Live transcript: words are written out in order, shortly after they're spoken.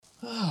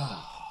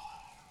Well.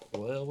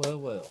 Let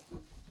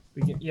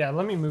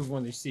me move one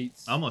of these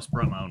seats. I almost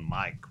brought my own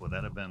mic. Would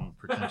that have been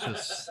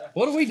pretentious?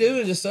 What are we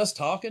doing? Just us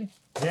talking?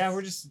 Yeah,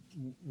 we're just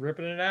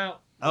ripping it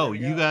out. Oh,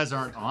 you guys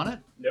aren't on it?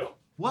 Nope.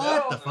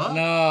 What the fuck?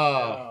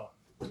 No.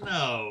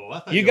 No. I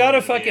thought You were gotta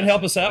gonna fucking be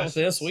help asking us out with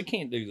questions. this. We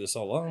can't do this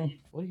alone.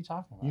 What are you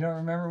talking about? You don't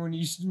remember when you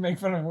used to make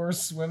fun of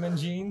worse swimming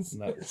jeans?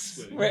 No.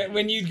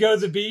 When you'd go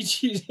to the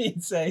beach,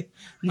 you'd say,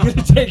 "You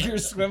gotta take your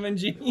swimming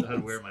jeans." I had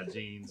to wear my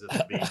jeans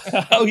at the beach.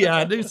 Oh, yeah,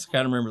 I do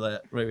kind of remember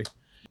that. Maybe.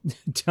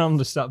 Tell them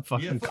to stop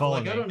fucking Yeah,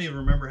 calling like, I me. don't even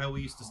remember how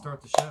we used to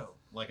start the show.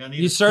 Like I need.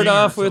 You a start stinger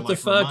off to, with the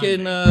like, remind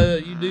fucking, me.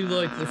 you do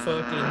like the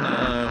fucking, Do you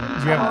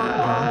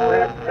have-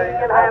 We're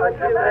singing Haven't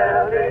You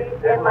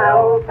Early in my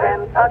old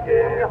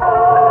Kentucky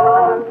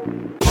home.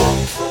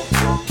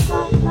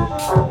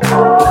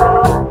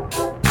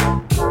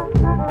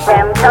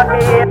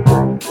 Kentucky.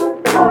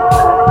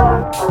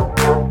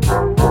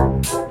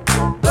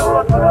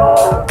 The good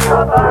old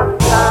southern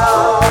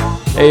town.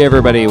 Hey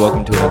everybody,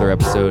 welcome to another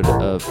episode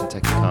of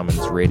Kentucky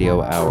Commons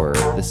Radio Hour.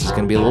 This is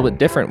going to be a little bit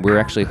different. We're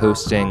actually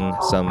hosting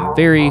some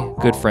very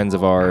good friends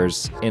of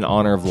ours in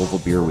honor of Louisville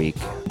Beer Week.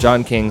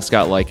 John King,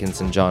 Scott Likens,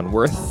 and John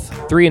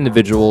Worth. Three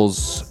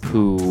individuals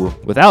who,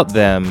 without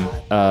them,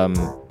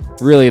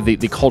 really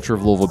the culture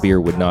of Louisville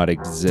beer would not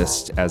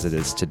exist as it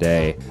is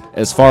today.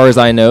 As far as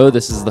I know,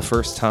 this is the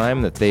first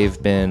time that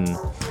they've been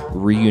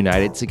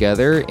reunited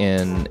together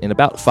in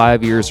about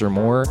 5 years or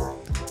more.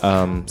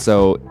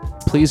 So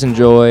please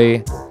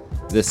enjoy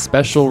this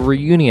special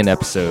reunion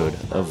episode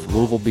of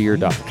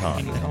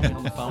LouisvilleBeer.com. you call me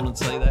on the phone and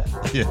say that?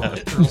 Yeah.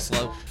 Real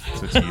slow.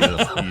 That's what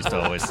you used to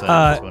always say.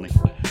 It's funny.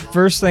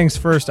 First things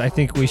first, I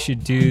think we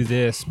should do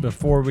this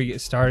before we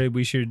get started.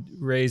 We should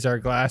raise our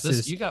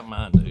glasses. You got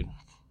mine, dude.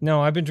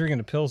 No, I've been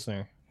drinking a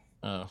Pilsner.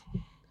 Oh,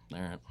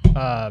 all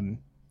right.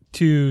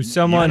 To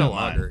someone, You No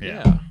mine, longer.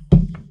 yeah. Yeah.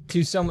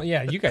 to someone,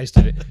 yeah, you guys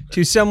did it.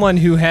 To someone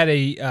who had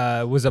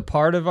was a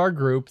part of our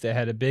group that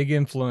had a big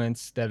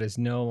influence that is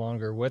no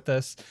longer with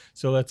us.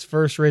 So let's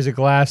first raise a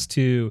glass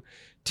to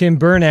Tim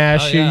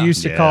Bernash, Oh, yeah. who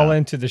used to Yeah. call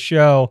into the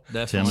show.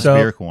 Definitely. Tim's So-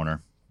 Beer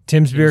Corner.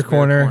 Tim's Beer Beer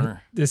Corner.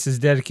 Corner. This is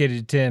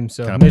dedicated to Tim.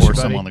 So Can I miss pour you,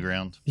 some buddy. on the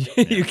ground?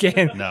 You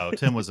can. No,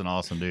 Tim was an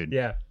awesome dude.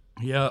 Yeah.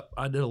 Yep,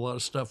 I did a lot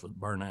of stuff with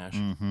Bernash.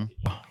 Mm-hmm.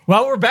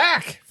 Well, we're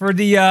back for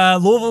the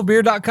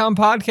LouisvilleBeer.com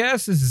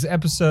podcast. This is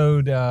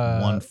episode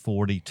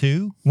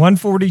 142.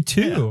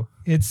 142.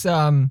 It's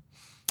been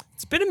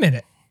a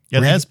minute.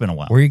 It has been a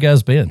while. Where you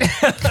guys been?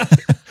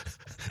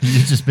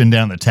 You've just been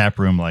down the tap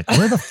room like,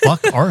 where the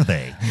fuck are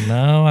they?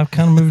 No, I've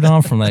kind of moved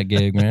on from that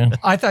gig, man.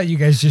 I thought you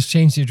guys just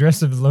changed the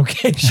address of the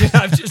location.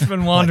 I've just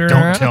been Like, wandering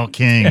don't around. tell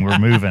King we're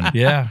moving.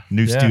 Yeah.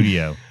 New yeah.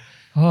 studio.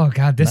 Oh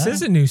God, this No.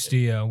 is a new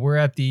studio. We're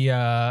at the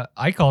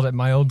I called it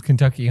my old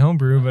Kentucky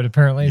homebrew, but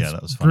apparently Yeah, it's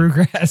that was funny.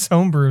 Brewgrass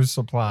Homebrew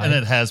Supply. And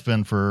it has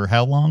been for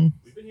how long?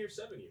 We've been here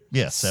 7 years.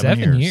 Yeah,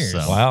 7 years. So.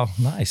 Wow,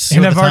 nice. See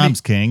And what I've the already-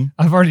 times, King.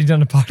 I've already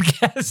done a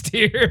podcast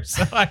here,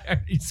 so I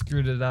already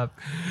screwed it up.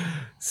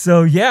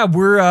 So yeah,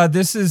 we're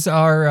this is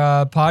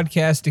our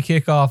podcast to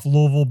kick off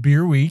Louisville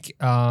Beer Week,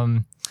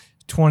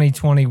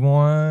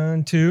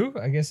 2021 2.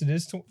 I guess it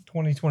is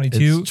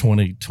 2022. It's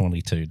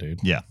 2022, dude.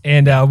 Yeah.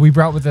 And we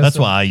brought with us. That's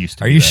why I used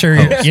to Are be you that sure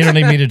host. you don't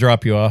need me to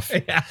drop you off?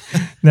 Yeah.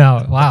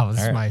 No, wow,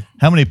 this is All my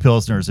How many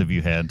Pilsners have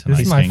you had tonight,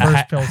 this is my King?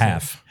 first Pilsner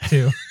half.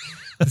 too.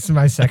 This is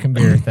my second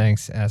beer.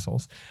 Thanks,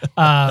 assholes.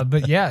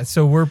 But yeah,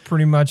 so we're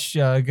pretty much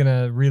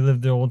gonna relive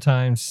the old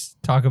times,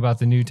 talk about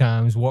the new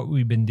times, what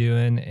we've been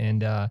doing,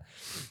 and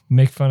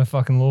make fun of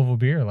fucking Louisville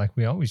beer like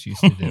we always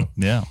used to do.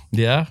 Yeah,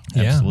 Yeah.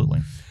 Yeah.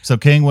 absolutely. So,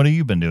 King, what have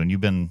you been doing? You've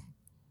been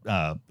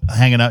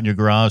hanging out in your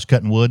garage,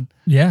 cutting wood,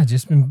 Yeah,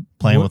 just been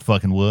playing with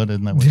fucking wood.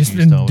 Isn't that what Just you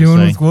used been to always doing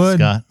say, with wood.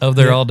 Scott? Over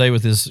there Yeah. all day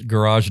with his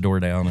garage door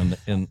down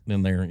and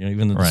in there, you know,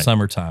 even in the Right.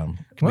 summertime.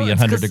 It could Well, be it's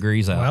 100 'cause-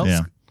 degrees out. well,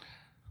 Yeah.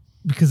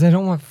 because I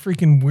don't want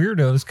freaking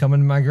weirdos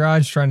coming to my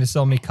garage trying to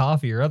sell me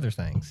coffee or other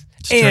things.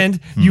 true. And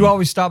you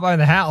always stop by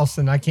the house,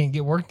 and I can't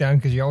get work done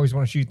because you always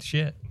want to shoot the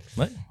shit.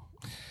 But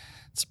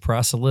it's the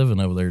price of living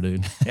over there,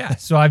 dude. Yeah,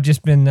 so I've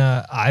just been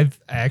I've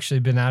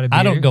actually been out of beer.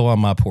 I don't go on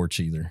my porch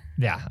either.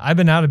 Yeah, I've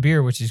been out of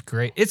beer, which is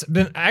great. It's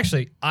been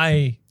actually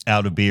I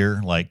Out of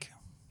beer, like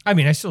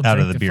mean I still Out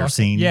drink of the beer fucking-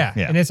 scene? Yeah,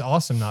 Yeah. and it's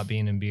awesome not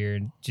being in beer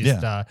and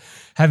just Yeah.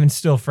 having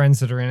still friends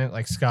that are in it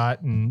like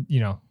Scott and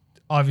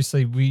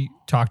obviously we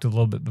talked a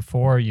little bit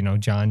before.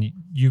 John,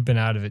 you've been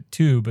out of it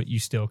too, but you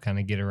still kind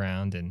of get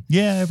around and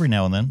yeah, every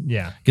now and then.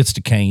 yeah, Gets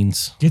to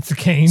Canes. gets the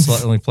canes. It's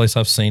the only place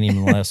I've seen him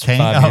in the last King,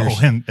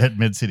 5 years. at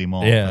Mid City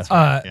Mall. Yeah. That's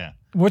right. Yeah.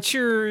 What's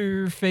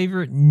your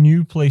favorite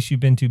new place you've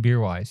been to beer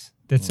wise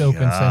that's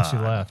open since you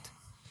God.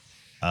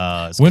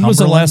 left? Is When was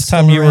the Cumberland last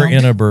time still you were around?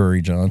 in a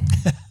brewery, John?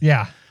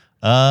 Yeah.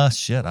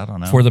 Shit, I don't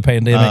know. For the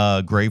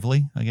pandemic?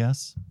 Gravely, I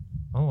guess.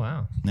 Oh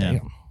wow. Yeah.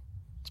 Damn.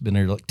 It's been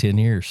there like 10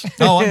 years.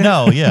 Oh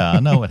no, yeah, I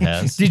know it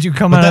has. Did you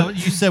come But out? that,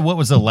 you said what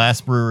was the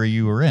last brewery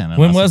you were in? And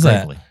When I said was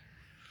that? Gravely.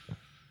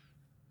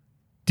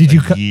 Did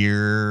you A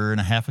year and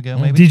a half ago,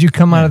 maybe? Did you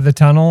come out of the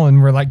tunnel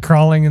and were like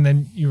crawling, and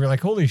then you were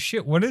like, "Holy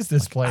shit, what is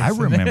this place?" I And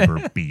then-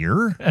 remember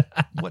beer.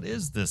 What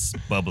is this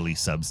bubbly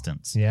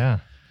substance? Yeah.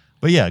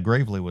 But yeah,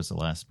 Gravely was the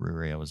last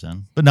brewery I was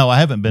in. But no, I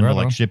haven't been Right to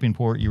like on.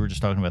 Shippingport. You were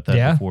just talking about that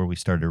Yeah. before we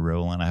started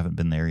rolling. I haven't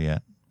been there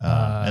yet.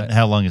 And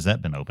how long has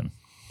that been open?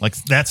 Like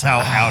that's how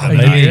out of A it.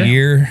 Maybe year? a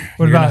year.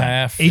 What year about and a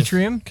half?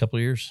 Atrium? A couple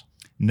of years.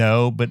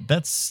 No, but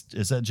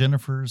is that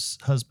Jennifer's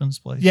husband's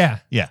place? Yeah.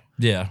 Yeah.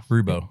 Yeah,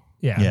 Rubo.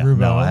 Yeah. Yeah. Rubo.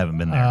 No, I haven't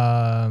been there.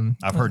 Um,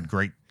 I've heard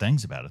great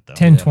things about it though.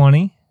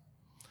 1020.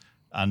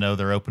 I know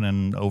they're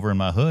opening over in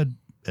my hood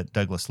at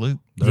Douglas Loop.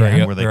 They're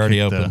already- where they they're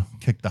already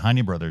kicked the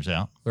Heine brothers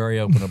out. They're already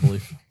open, I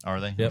believe. Are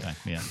they? Yep. Okay,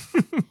 yeah.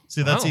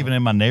 See, that's Wow. even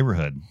in my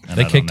neighborhood. and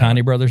They I don't kicked know.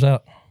 Tiny Brothers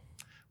out.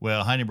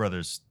 Well, Heine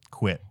brothers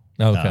quit.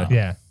 Okay.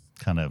 Yeah.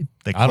 Kind of.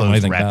 They I don't know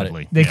closed anything about it.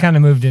 rapidly. They kind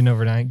of moved in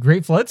overnight.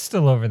 Great Flood's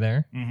still over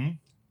there. Mm-hmm.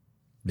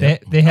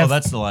 They have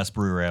that's the last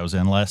brewery I was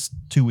in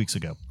 2 weeks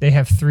ago. they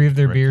have 3 of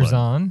their Great beers Flood.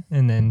 on,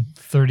 and then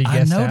 30 I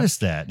guest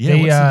noticed taps. that. Yeah,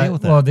 what's the deal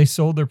with that? Well, they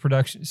sold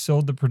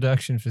the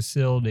production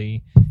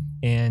facility,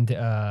 and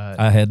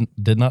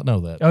Did not know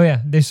that. oh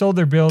yeah, they sold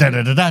their building.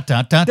 Breaking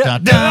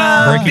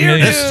Breaking news.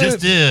 news. It's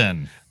just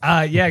in.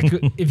 Yeah,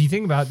 if you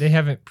think about it, they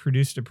haven't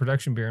produced a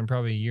production beer in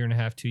probably a year and a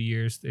half, 2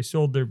 years. They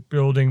sold their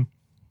building,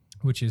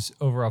 which is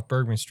over off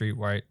Bergman Street,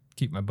 where I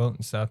keep my boat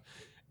and stuff,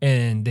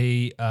 and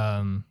they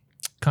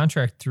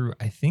contract through,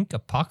 I think,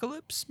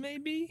 Apocalypse,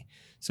 maybe.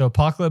 So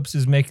Apocalypse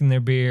is making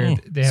their beer.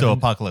 They So haven't-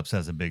 Apocalypse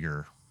has a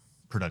bigger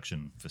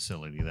production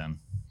facility then.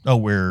 Oh,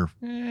 where?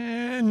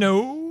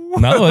 no,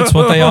 No, it's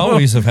what they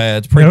always have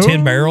had. It's probably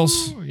 10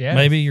 barrels, Yeah.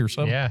 maybe, or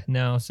something. Yeah,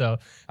 no. So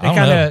I they don't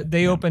kind know. of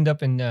they opened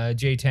up in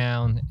J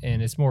Town,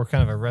 and it's more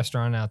kind of a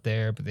restaurant out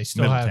there, but they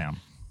still have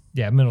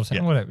Middletown. Middletown,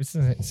 Yeah. whatever. It's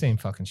the same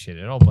fucking shit.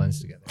 It all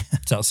blends together.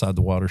 It's outside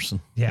the Waterson.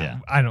 Yeah, Yeah.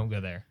 I don't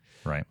go there.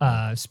 Right.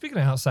 Speaking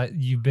of outside,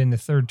 you've been to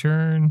Third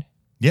Turn.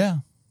 Yeah.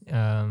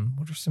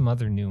 What are some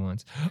other new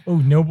ones? Oh,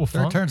 Noble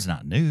Third Funk. Turn's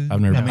not new.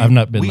 I've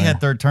not been We there. had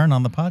Third Turn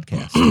on the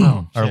podcast.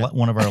 Oh,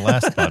 One of our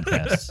last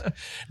podcasts.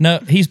 No,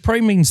 he's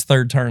probably means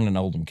Third Turn in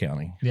Oldham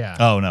County. Yeah.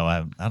 Oh no,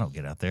 I don't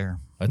get out there.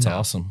 That's No.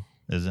 awesome.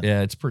 Is it?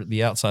 Yeah, it's pretty.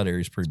 The outside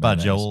area is pretty By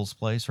badass. Joel's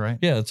place, right?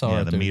 Yeah, it's all yeah,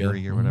 right the there,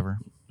 meadery yeah. or whatever.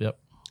 Yep.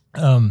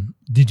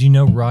 Did you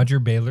know Roger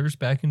Baylor's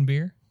back in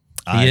beer?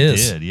 I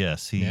is. did.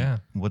 Yes. He. Yeah.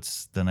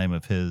 What's the name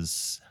of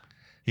his?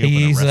 He opened a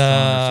He's restaurant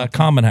or something?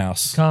 Common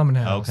House. Common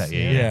House.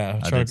 Okay, yeah, Yeah, I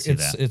it's right- did see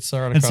it's that. it's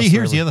right And across see,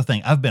 here's the river. other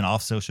thing. I've been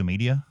off social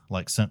media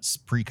like since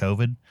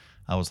pre-COVID.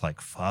 I was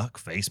like, fuck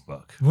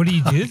Facebook. What do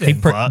you do Hey,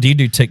 then? Fuck. do you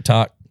do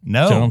TikTok?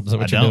 No, John, is that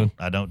what I you're don't. doing?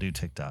 I don't do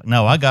TikTok.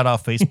 No, I got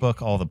off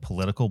Facebook, all the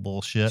political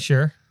bullshit,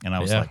 Sure. and I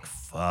was Yeah. like,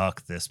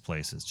 fuck, this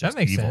place is That just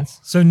makes evil. sense.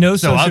 So no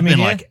So social I've media.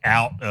 been like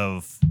out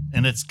of,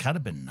 and it's kind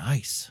of been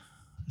nice.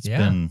 It's Yeah.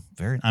 been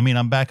very. I mean,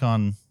 I'm back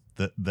on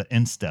the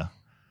Insta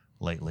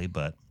lately,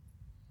 but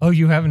oh,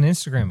 you have an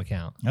Instagram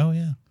account. oh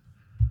yeah.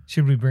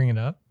 Should we bring it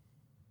up?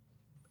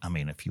 I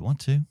mean, if you want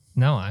to,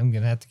 No, I'm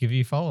gonna have to give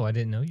you a follow. I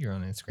didn't know you're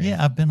on Instagram.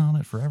 yeah, I've been on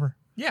it forever.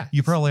 Yeah.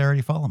 You probably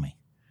already follow me.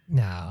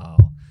 No.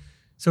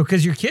 So,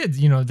 because your kids,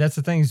 that's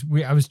the thing is,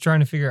 I was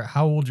trying to figure out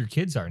how old your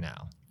kids are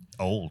now.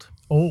 Old,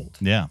 Old.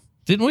 yeah.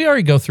 Didn't we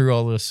already go through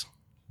all this?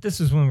 This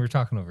is when we were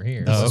talking over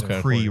here. This Oh, is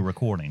okay.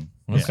 pre-recording.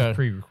 This Yeah. is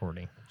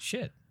pre-recording.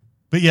 Shit.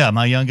 But yeah,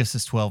 my youngest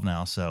is 12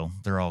 now, so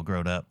they're all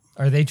grown up.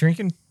 Are they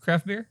drinking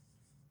craft beer?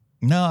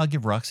 No, I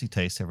give Roxy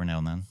taste every now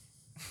and then.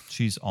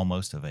 She's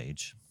almost of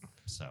age,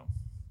 so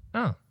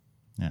Oh.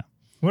 yeah.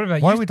 What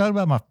about Why you? are we talking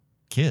about my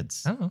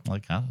kids? I don't know.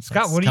 Like, Scott, that's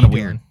what are kinda you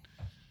weird. doing?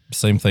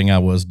 Same thing I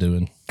was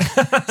doing.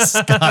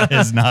 Scott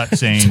has not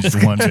changed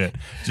one bit.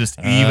 Just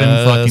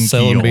even fucking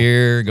selling keel.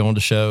 beer, going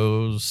to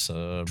shows,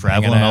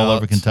 Traveling hanging all out,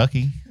 over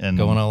Kentucky, and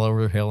going all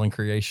over Hell and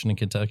Creation in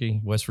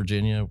Kentucky, West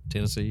Virginia,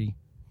 Tennessee.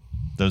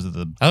 those are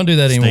the I don't do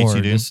that States anymore.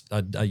 you do? Just,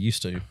 I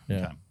used to. Yeah,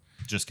 Okay.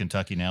 Just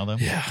Kentucky now, though.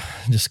 yeah,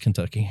 just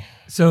Kentucky.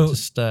 So,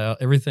 Just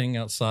everything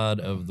outside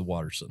of the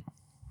Waterson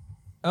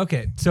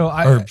okay. So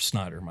or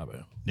Snyder. My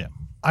bad. Yeah.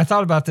 I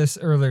thought about this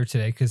earlier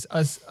today because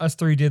us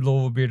three did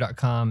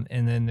LouisvilleBeer.com,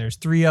 and then there's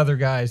 3 other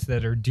guys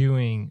that are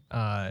doing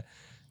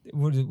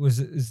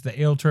is the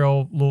Ale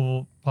Trail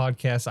Louisville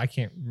podcast.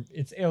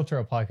 It's Ale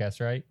Trail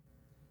podcast, right?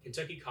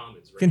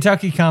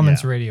 Kentucky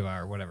Commons Yeah. Radio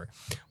Hour, whatever.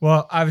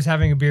 Well, I was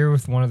having a beer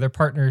with one of their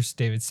partners,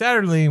 David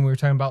Satterley, and we were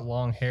talking about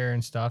long hair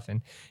and stuff.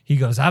 And he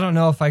goes, I don't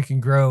know if I can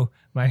grow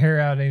my hair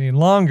out any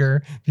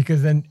longer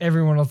because then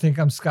everyone will think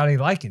I'm Scotty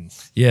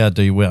Likens. Yeah,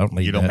 do you? Well,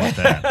 You don't want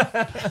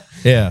that.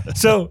 Yeah,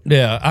 So,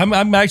 yeah.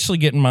 I'm actually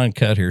getting mine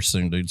cut here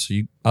soon, dude. So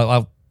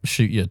I'll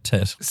shoot you a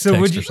text so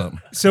would or you? something.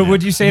 So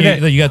would you say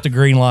that You got the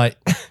green light.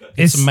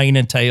 It's It's- mane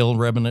and tail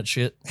rubbing that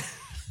shit.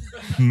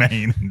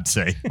 Mane and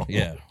tail.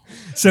 Yeah.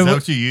 so? Is that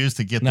what you use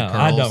to get No, the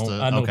curls? I don't. To,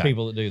 I know okay.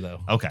 people that do though.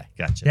 Okay,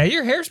 gotcha. Yeah,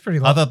 your hair's pretty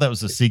I long. thought that was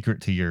the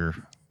secret to your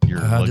I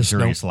just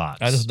luxurious don't. locks.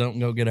 I just don't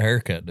go get a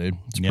haircut, dude.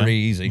 It's Yeah? pretty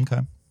easy.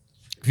 Okay.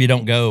 If you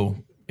don't go,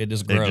 it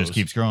just It grows. just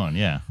keeps growing.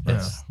 Yeah,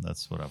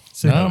 that's what I've.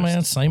 So- No, noticed.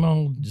 man, same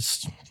old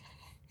just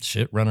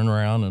shit running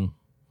around and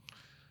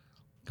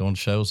going to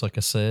shows, like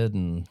I said,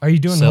 and Are you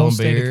doing the whole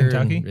selling state of beer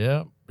Kentucky?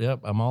 and-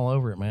 Yep, I'm all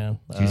over it, man.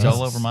 He's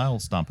all over my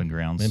old stomping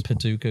grounds. in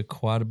Paducah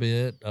quite a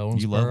bit. You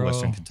love Owensboro.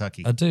 Western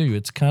Kentucky. I do.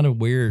 It's kind of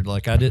weird.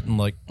 Like I didn't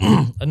like.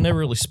 I never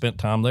really spent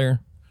time there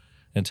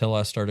until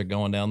I started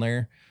going down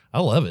there. I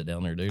love it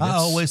down there, dude. I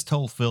It's- always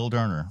told Phil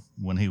Durner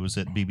when he was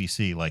at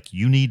BBC, like,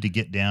 you need to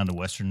get down to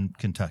Western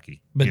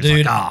Kentucky. But He was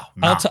dude, like,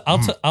 nah.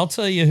 I'll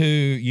tell you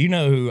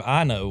who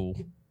I know,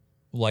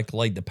 like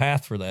laid the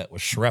path for that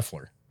was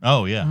Schreffler.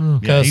 Oh yeah, yeah.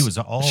 Because He was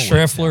always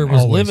Schreffler down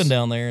was Always. living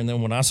down there, and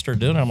then when I started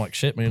doing it, I'm like,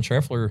 shit, man,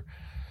 Schreffler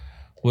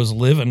was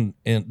living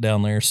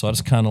down there, so I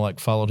just kind of like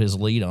followed his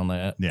lead on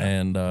that. Yeah.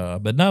 And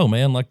but no,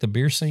 man, like the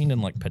beer scene in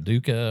like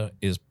Paducah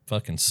is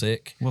fucking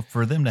sick. Well,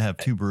 for them to have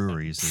 2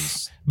 breweries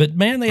is But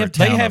man, they For a have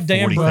town of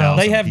Dan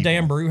 40,000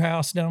 Dan people. Brew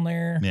House down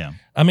there. yeah.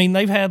 I mean,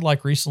 they've had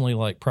like recently,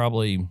 like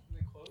probably,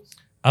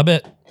 I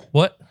bet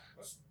what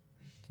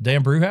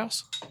Dan Brew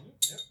House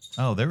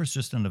Oh, there was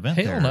just an event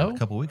Hell there no. a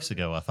couple weeks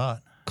ago. I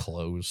thought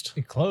closed.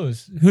 It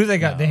closed. Who they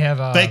got? They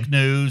have fake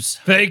news.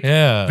 Fake.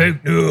 Yeah,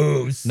 Fake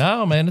news.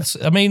 No, man.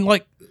 I mean,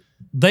 like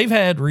they've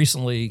had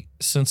recently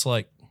since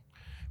like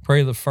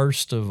probably the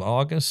 1st of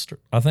August,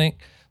 I think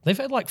they've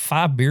had like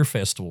 5 beer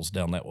festivals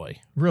down that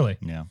way. Really?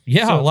 Yeah,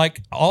 Yeah, So-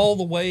 like all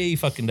the way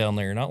fucking down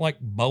there, not like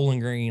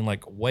Bowling Green,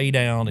 like way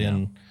down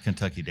in.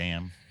 Kentucky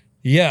Dam.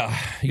 Yeah,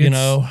 you It's-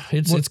 know,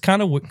 it's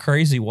kind of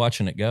crazy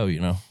watching it go. You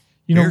know,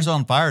 You know, Beer's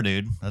on fire,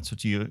 dude. That's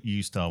what you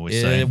used to always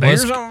say. it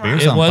Beer's was on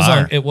Beer's it on was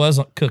fire. it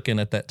wasn't cooking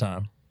at that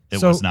time. It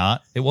So- was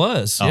not. It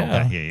was. Oh,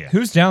 Yeah. okay, yeah.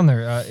 who's down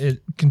there?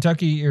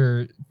 Kentucky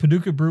or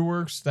Paducah Brew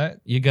Works? That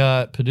You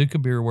got Paducah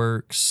Beer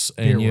Works,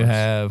 and Beer you Works.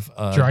 have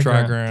Dry Dry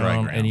Ground. Ground, Dry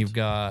Ground. and you've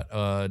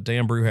got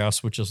Dan Brew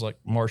House, which is like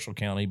Marshall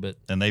County. But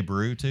And they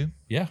brew too.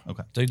 yeah,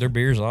 Okay. dude, their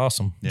beer's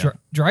awesome. Yeah.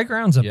 Dry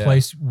Ground's a Yeah.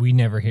 place we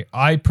never hear.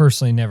 I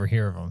personally never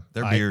hear of them.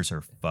 Their beers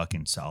are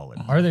fucking solid.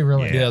 Are they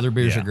really? Yeah, their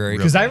beers Yeah. are great. Real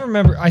Because I good.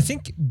 remember, I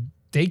think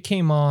they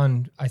came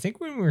on. I think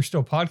when we were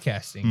still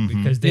podcasting,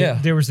 because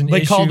there was an They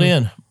issue. called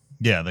in.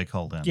 Yeah, they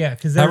called in. Yeah,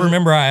 because I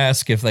remember I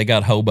asked if they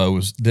got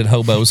hobos. Did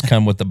hobos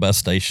come with the bus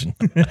station?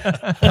 Oh,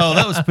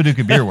 that was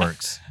Paducah Beer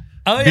Works.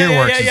 Oh yeah, Beer yeah,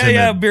 Works yeah, is yeah, in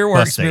yeah. the Beer bus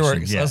Works, Beer station.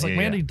 Works. Yeah, I was like, yeah,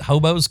 man, yeah. did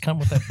hobos come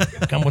with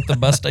the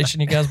bus station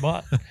you guys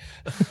bought?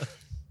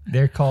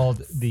 they're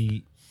called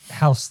the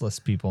houseless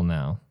people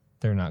now.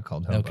 They're not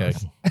called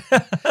hobos.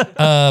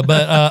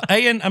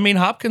 Okay. And I mean,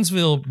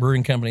 Hopkinsville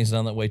Brewing Company's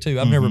down that way too.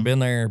 I've never been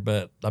there,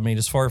 but I mean,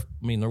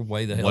 they're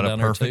way the hell What a down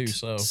there too. perfect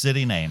So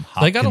city name.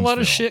 they got a lot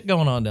of Hopkinsville. shit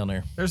going on down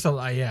there. There's a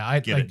lot. Yeah, I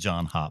Get like. it,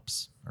 John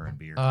Hops or a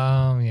beer.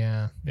 Oh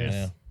yeah.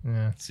 Yeah.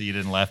 Yeah. See, you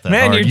didn't laugh that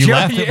Man, hard. you're You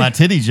laughed joking. at my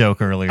titty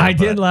joke earlier. I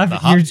did but laugh the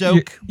at hop your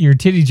joke. Your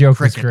titty joke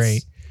Crickets. was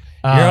great.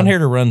 You're on here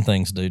to run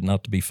things, dude,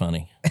 not to be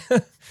funny.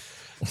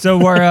 So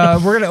we're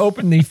gonna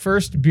open the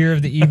first beer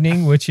of the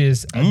evening, which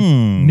is a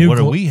What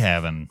are gl- we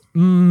having?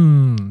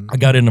 I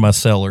got into my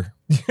cellar.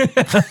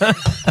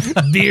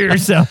 beer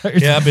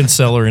sellers. Yeah, I've been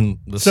cellaring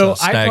the So I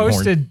Staghorn.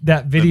 posted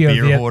that The video.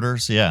 beer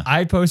hoarders. Yeah,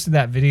 I posted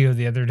that video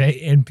the other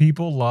day, and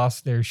people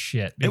lost their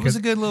shit. it was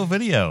a good little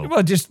video.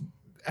 well, just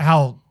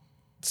how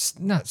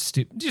not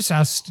stupid, just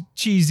how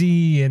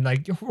cheesy and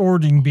like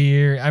hoarding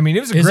beer. I mean,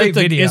 it was a great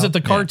video. Is it the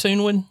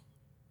cartoon one?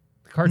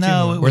 cartoon?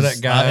 No, one. it Where was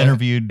that guy- I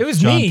interviewed It was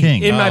John me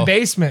King. in my Oh.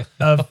 basement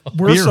of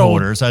we're beer sold,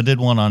 hoarders. I did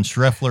one on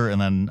Schreffler,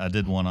 and then I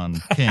did one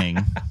on King.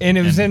 and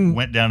it was in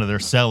went down to their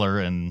cellar,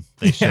 and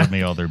they showed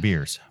me all their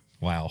beers.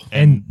 Wow.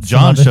 and some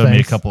John other showed me a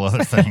things. couple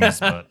other things,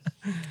 but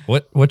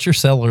What's your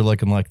cellar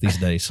looking like these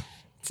days?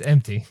 It's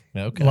empty.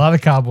 Okay. A lot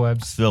of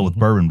cobwebs, filled with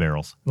bourbon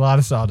barrels. a lot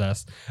of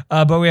sawdust.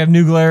 But we have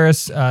New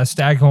Glarus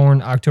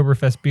Staghorn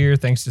Oktoberfest beer.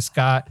 Thanks to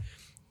Scott.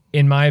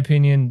 In my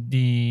opinion,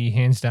 the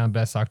hands down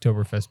best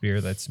Oktoberfest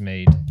beer that's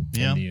made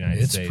Yeah. in the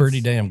United It's States.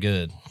 pretty damn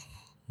good.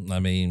 I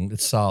mean,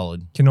 it's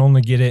solid. Can only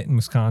get it in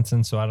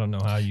Wisconsin, so I don't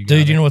know how you. Dude,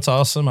 got you it. know what's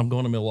awesome? I'm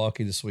going to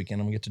Milwaukee this weekend.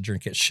 I'm going to get to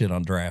drink that shit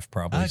on draft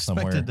probably I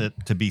somewhere. expected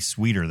it to be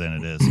sweeter than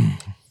it is.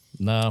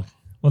 No.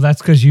 Well,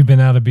 that's because you've been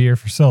out of beer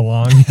for so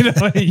long. You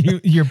know,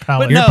 your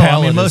palate. Your no, I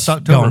palate mean, most is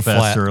going Oktoberfests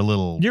flat. are a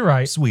little You're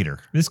right. sweeter.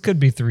 This could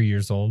be 3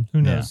 years old. Who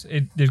Yeah. knows?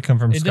 It did come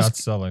from It Scott's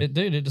just, cellar.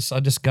 I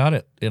just got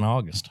it in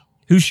August.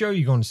 Whose show are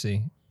you going to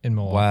see in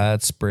Milwaukee?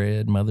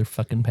 Widespread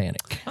motherfucking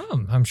panic.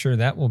 I'm sure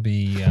that will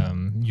be.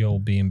 You'll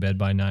be in bed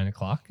by 9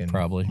 o'clock. And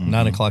Probably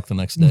 9 o'clock the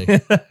next day.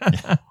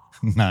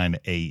 9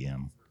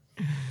 a.m.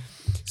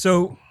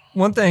 so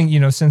one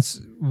thing,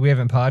 since we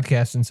haven't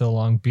podcasted in so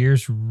long,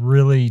 beer's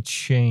really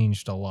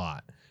changed a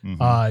lot.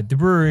 The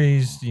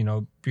breweries,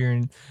 beer.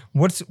 And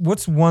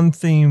what's one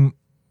theme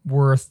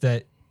worth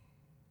that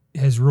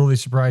has really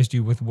surprised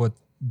you with what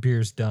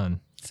beer's done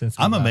since?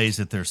 we I'm left? amazed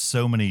that there's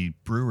so many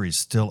breweries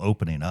still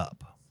opening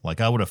up. Like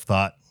I would have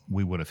thought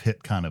we would have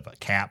hit kind of a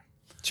cap,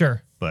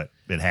 Sure. but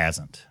it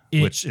hasn't,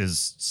 It- which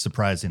is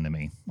surprising to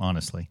me,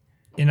 honestly.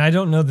 And I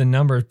don't know the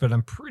numbers, but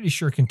I'm pretty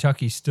sure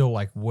Kentucky's still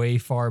like way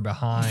far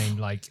behind.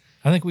 Like,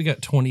 I think we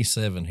got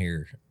 27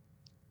 here.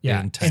 yeah.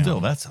 In town.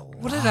 Still, that's a lot.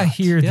 What did I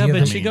hear? Yeah, the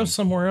but other you go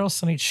somewhere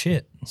else and eat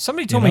shit.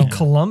 Somebody told you me know?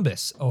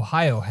 Columbus,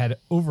 Ohio had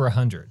over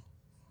 100,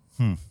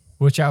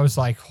 which I was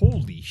like,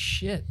 holy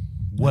shit.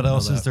 What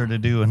else is there to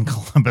do in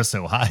Columbus,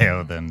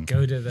 Ohio? Then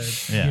Go to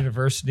the Yeah.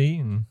 university.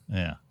 And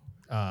yeah,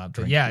 But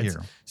Drink yeah,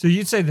 beer. so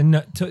you'd say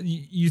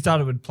you thought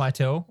it would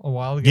plateau a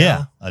while ago.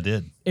 Yeah, I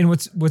did. And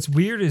what's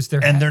weird is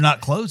And they're not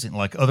closing.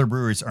 Like other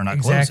breweries are not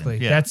exactly.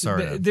 closing. Yeah, That's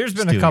sorry to there's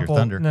been steal a your couple.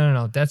 thunder.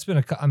 No. That's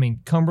been I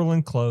mean,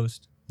 Cumberland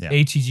closed. Yeah.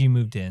 HEG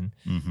moved in.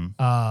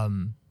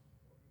 Mm-hmm.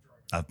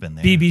 I've been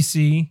there.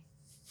 BBC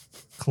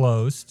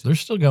closed. They're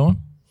still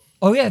going.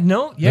 Oh yeah,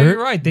 no, yeah, They're-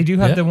 you're right. They do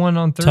have yeah. the one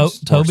on To-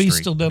 Thursday. Toby's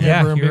Street. still down Yeah,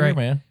 there brewing you're beer, right.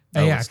 man.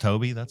 Oh, yeah, it's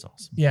Toby. That's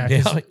awesome. yeah.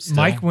 Yeah, 'cause still,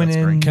 Mike went that's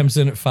in great. Comes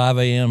in at 5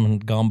 a.m.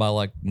 and gone by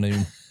like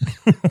noon.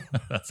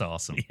 That's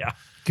awesome. Yeah.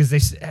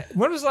 because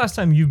when was the last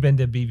time you've been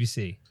to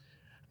BBC?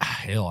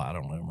 Hell, I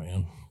don't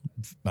know,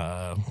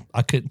 man.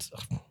 I couldn't.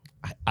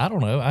 I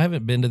don't know. I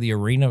haven't been to the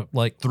arena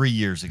like 3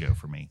 years ago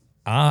for me.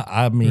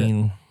 I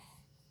mean,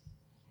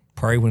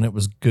 probably when it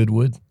was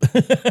Goodwood,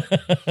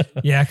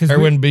 Yeah, because or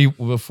when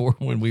before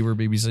when we were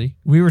BBC.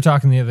 we were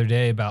talking the other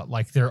day about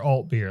like their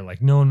alt beer.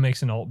 Like no one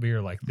makes an alt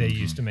beer like they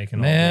used to make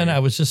an Man, alt I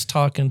beer. was just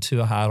talking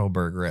to a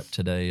Heidelberg rep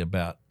today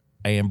about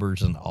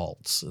ambers and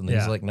alts, and Yeah.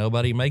 he's like,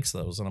 nobody makes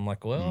those, and I'm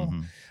like, well,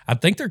 Mm-hmm. I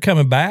think they're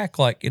coming back.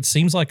 Like it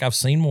seems like I've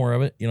seen more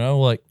of it. You know,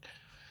 like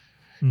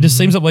Mm-hmm. just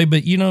seems that way.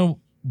 But you know,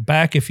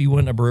 back if you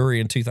went to a brewery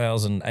in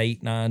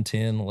 2008, 9,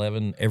 10,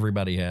 11,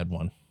 everybody had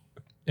one.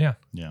 Yeah.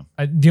 Yeah.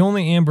 The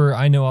only amber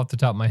I know off the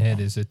top of my head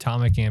is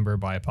Atomic Amber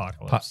by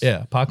Apocalypse.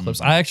 Yeah, Apocalypse.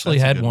 I actually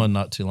That's a had good one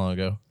not too long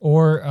ago.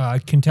 Or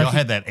Kentucky. Y'all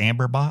had that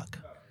Amber Bock?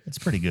 It's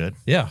pretty good.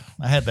 Yeah,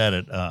 I had that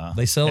at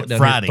They sell it at down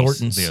here at Fridays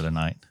Thornton's. the other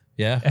night.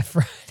 yeah. At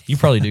Friday. You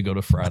probably do go to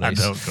I Fridays.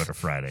 don't go to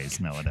Fridays.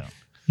 No, I don't.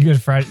 You go to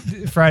Friday.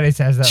 Fridays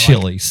has that like,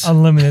 Chili's.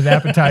 unlimited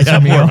appetizer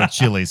I'm more meal. of a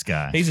Chili's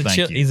guy. He's a Thank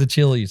you. He's a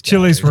Chili's. guy.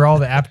 Chili's where all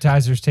the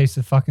appetizers taste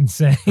the fucking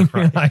same. You're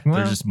like, well,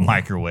 They're just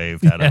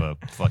microwaved out of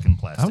a fucking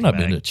plastic I've not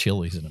bag. been to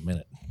Chili's in a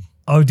minute.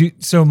 oh,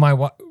 dude. So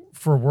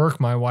for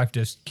work, my wife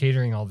does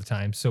catering all the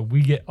time, so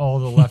we get all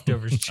the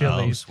leftovers. Oh,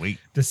 Chili's, sweet.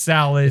 the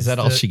salads. Is that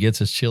all the- she gets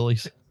is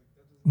Chili's?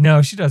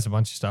 No, she does a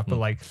bunch of stuff, but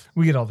like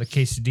we get all the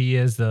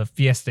quesadillas, the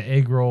Fiesta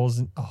egg rolls,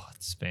 and oh,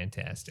 it's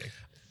fantastic.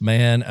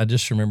 Man, I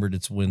just remembered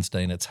it's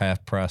Wednesday and it's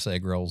half price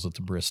egg rolls at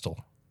the Bristol.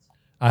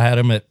 I had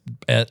them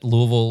at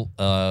Louisville,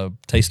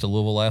 Taste of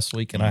Louisville last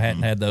week, and I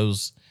hadn't had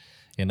those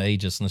in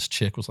ages. And this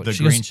chick was like, The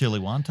she green goes, chili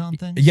wonton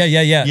thing?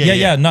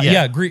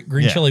 yeah, green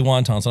Yeah. chili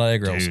wontons, not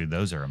egg rolls. Dude,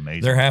 those are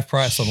amazing. They're half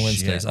price on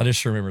Wednesdays. Shit. I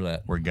just remember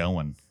that. We're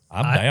going.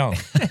 I'm down.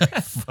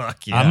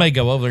 Fuck yeah. I may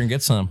go over there and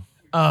get some.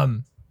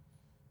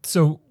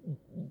 So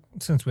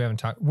since we haven't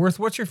talked, Worth,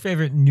 what's your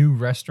favorite new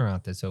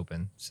restaurant that's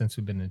open since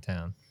we've been in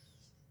town?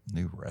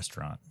 New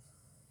restaurant.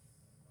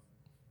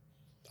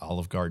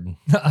 Olive Garden.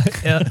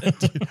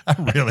 I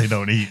really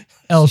don't eat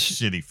El-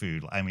 shitty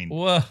food. I mean,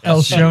 What?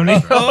 El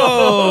Shoney.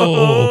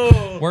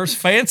 Oh, where's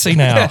fancy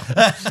now?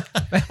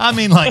 I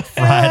mean like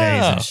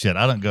Fridays and shit.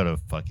 I don't go to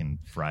fucking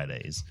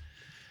Fridays.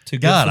 Too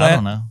good God, for that? I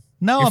don't know.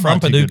 No, You're I'm from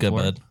not too good Paducah,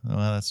 for bud. it.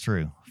 Well, that's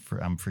true.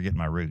 I'm forgetting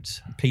my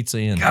roots. Pizza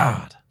Inn.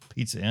 God,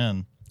 Pizza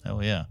Inn.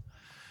 Hell yeah.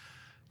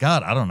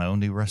 God, I don't know.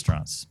 New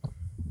restaurants.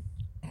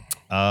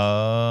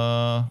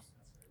 I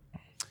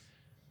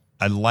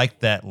like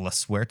that La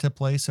Suerta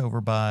place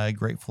over by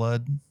Great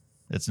Flood.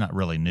 It's not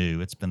really new.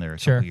 It's been there a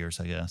Sure. couple years,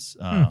 I guess.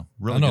 Really I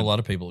know good, a lot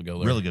of people that go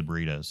there. really good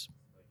burritos.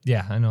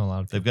 Yeah, I know a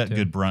lot of They've people got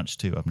too. good brunch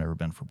too. I've never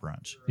been for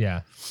brunch.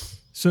 Yeah.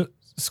 So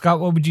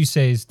Scott, what would you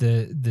say is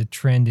the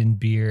trend in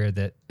beer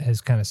that has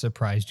kind of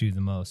surprised you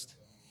the most?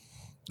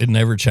 It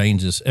never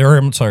changes. Or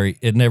I'm sorry,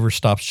 it never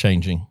stops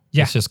changing.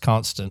 Yeah. It's just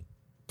constant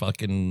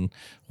fucking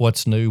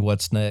what's new,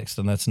 what's next,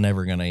 and that's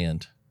never going to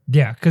end.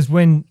 Yeah, because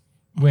when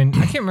I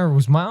can't remember,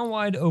 was Mile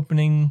Wide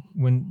opening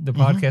when the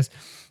podcast?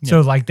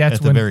 So like that's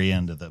At the when very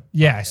end of the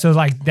yeah, so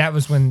like that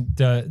was when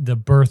the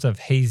birth of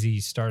hazy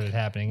started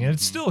happening, and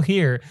it's still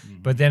here,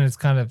 but then it's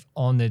kind of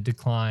on the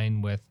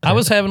decline. With I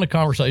was having a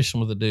conversation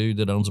with a dude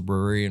that owns a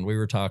brewery, and we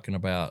were talking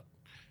about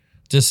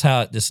just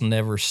how it just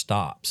never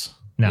stops,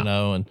 No. you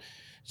know, and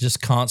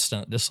just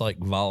constant, just like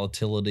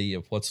volatility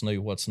of what's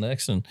new, what's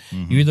next. And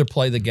you either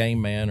play the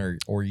game, man,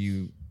 or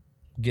you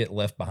get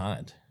left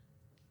behind.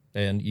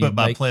 And you But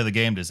by make, play the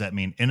game, does that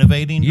mean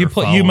innovating? you or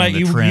play, you following make, the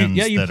you trends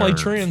yeah, you that play are-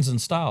 trends and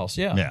styles.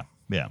 Yeah. Yeah,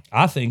 yeah.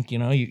 I think, you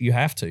know, you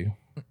have to.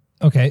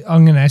 Okay,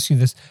 I'm going to ask you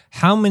this: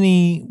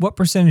 what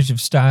percentage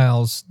of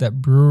styles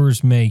that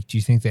brewers make do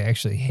you think they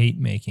actually hate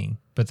making,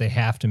 but they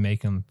have to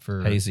make them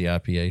for Hazy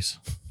IPAs.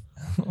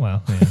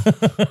 Well,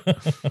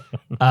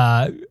 yeah.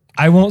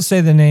 I won't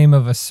say the name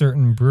of a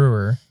certain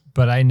brewer,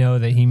 but I know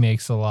that he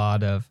makes a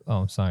lot of.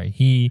 Oh, sorry,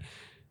 he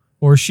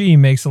or she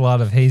makes a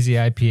lot of hazy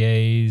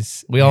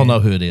IPAs. We all know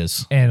who it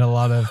is. and a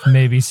lot of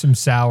maybe some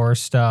sour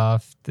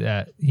stuff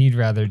that he'd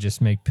rather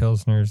just make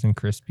Pilsners and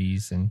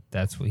Crispies, and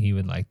that's what he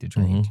would like to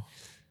drink.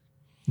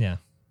 Yeah.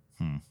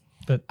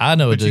 I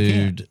know a But you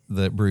can't. dude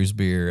that brews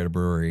beer at a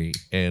brewery,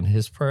 and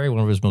his probably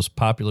one of his most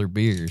popular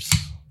beers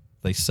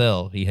they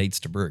sell, he hates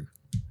to brew.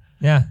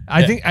 Yeah.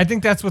 I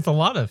think that's with a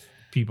lot of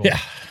people. Yeah.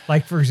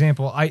 Like, for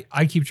example, I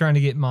keep trying to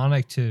get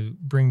Monarch to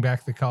bring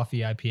back the coffee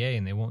IPA,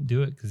 and they won't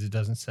do it because it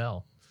doesn't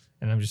sell.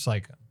 And I'm just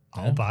like,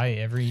 I'll buy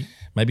every.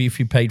 Maybe if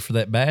you paid for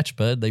that batch,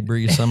 bud, they brew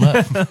you some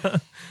up.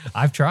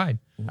 I've tried.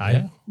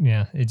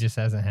 Yeah, it just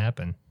hasn't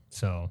happened.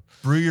 So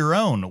Brew your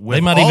own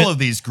with might all even- of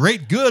these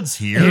great goods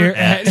here. Here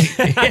at,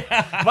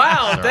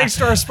 wow, thanks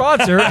to our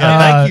sponsor.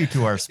 thank you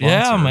to our sponsor.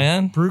 Yeah,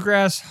 man.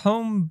 Brewgrass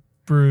Home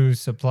Brew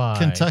Supply.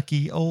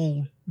 Kentucky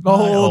old.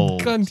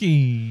 Old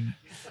Kentucky.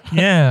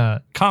 Yeah.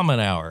 Common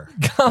hour.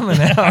 Coming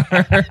out.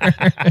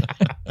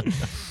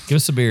 Give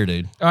us a beer,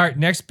 dude. All right,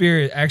 next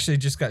beer actually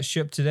just got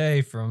shipped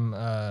today from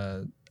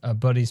a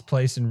buddy's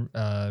place in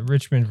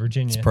Richmond,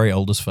 Virginia. Probably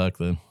old as fuck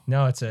then.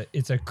 No, it's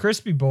a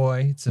crispy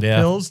boy. It's a Yeah.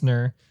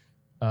 Pilsner.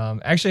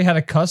 Actually had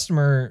a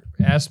customer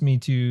ask me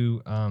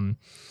to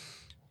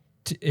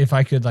if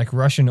I could like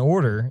rush an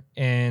order,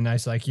 and I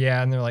was like,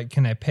 yeah, and they're like,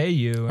 can I pay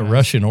you? A And I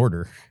Russian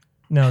order.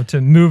 No,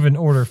 to move an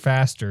order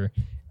faster.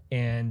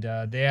 And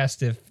they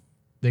asked if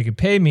they could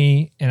pay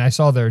me, and I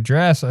saw their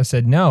address. I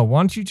said, no, why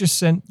don't you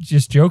just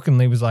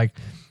jokingly was like,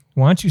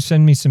 why don't you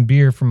send me some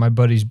beer from my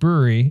buddy's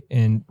brewery?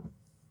 And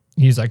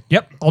he's like,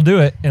 yep, I'll do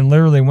it. And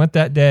literally went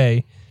that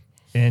day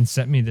and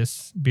sent me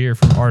this beer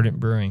from Ardent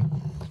Brewing.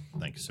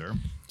 Thank you, sir.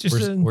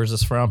 Just Where's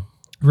this from?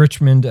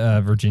 Richmond,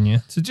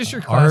 Virginia. So just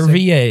your classic.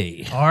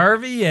 RVA.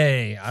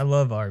 RVA. I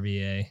love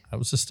RVA. I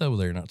was just over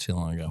there not too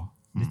long ago.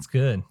 It's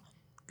good.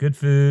 Good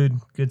food,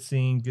 good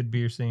scene, good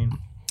beer scene.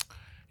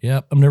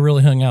 Yep, I've never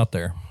really hung out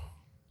there.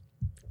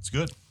 It's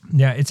good.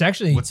 Yeah, it's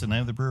actually What's the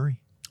name of the brewery?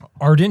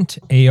 Ardent,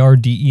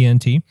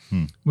 Ardent.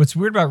 What's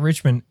weird about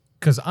Richmond,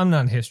 because I'm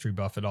not a history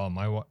buff at all.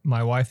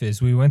 My wife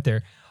is. We went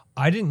there.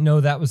 I didn't know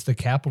that was the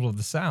capital of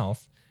the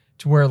South,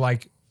 to where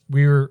like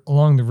we were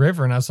along the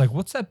river, and I was like,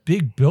 "What's that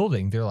big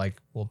building?" They're like,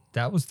 "Well,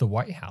 that was the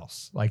White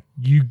House." Like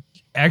you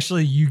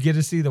get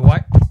to see the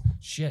White.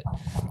 Shit.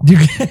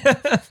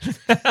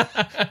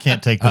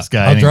 Can't take this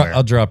guy anywhere.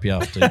 I'll drop you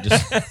off, dude.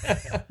 Just,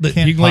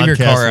 Can't you can leave your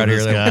podcast car out with here.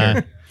 this They guy.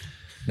 don't care.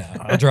 No,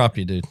 I'll drop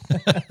you, dude.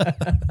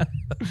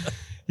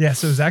 Yeah,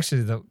 so it was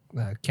actually the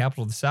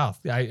capital of the South.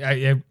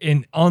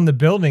 And on the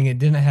building, it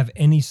didn't have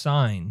any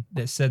sign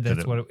that said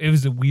that's what it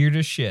was. The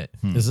weirdest shit.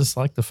 Is this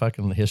like the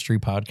fucking history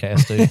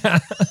podcast, dude?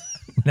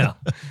 No,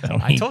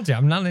 I told you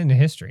I'm not into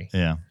history.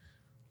 Yeah.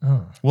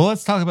 Oh. Well,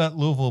 let's talk about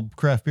Louisville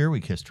Craft Beer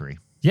Week history.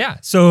 Yeah,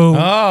 so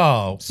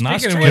Oh,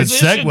 nice Speaking of Good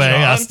transition, segue.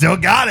 I John. still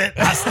got it.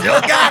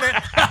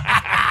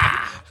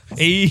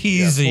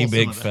 Easy, Yeah, pull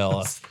big some of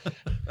fella.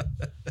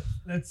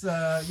 that's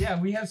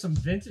we have some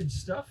vintage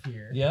stuff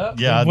here. Yep.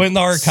 Yeah. Went in the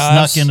archives.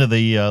 Snuck into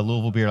the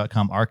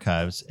LouisvilleBeer.com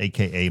archives,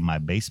 a.k.a. my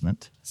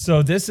basement.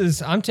 So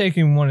I'm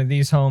taking one of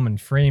these home and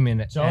framing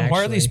it. John,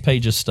 why are these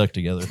pages stuck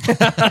together?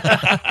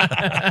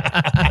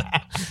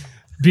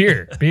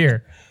 beer?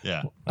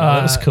 Yeah.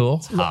 That was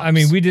cool. I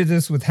mean, we did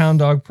this with Hound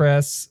Dog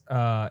Press.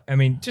 I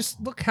mean, just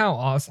look how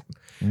awesome.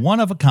 One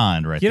of a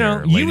kind right You know,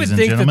 there, you ladies would and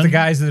think that gentlemen. the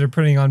guys that are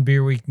putting on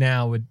Beer Week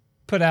now would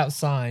put out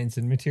signs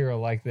and material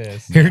like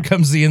this. Here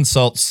comes the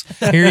insults.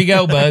 Here you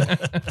go,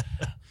 bud.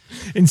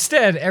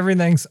 Instead,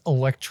 everything's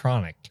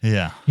electronic.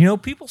 Yeah. You know,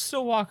 people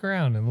still walk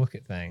around and look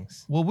at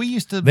things. Well, we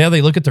used to Now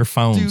they look at their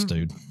phones,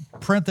 dude.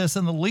 print this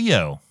in the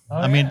Leo. Oh,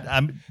 I mean,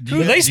 yeah.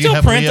 Do they still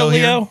have print the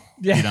here? Leo?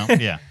 Yeah. You don't?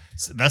 Yeah.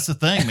 So that's the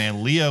thing,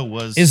 man. Leo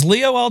was. Is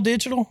Leo all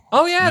digital?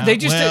 Oh yeah, No, they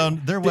just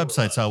their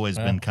website's always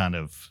been kind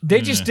of.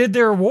 they just did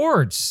their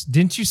awards.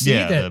 Didn't you see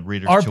Yeah, that the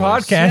Reader's our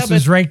Choice. podcast Yeah,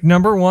 was ranked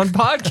 #1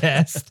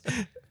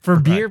 podcast for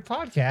beer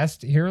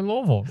podcast here in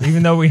Louisville,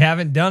 even though we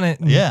haven't done it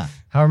in Yeah.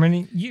 however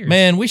many years.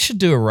 Man, we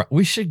should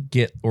we should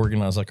get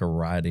organized like a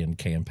write-in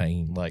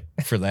campaign like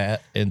for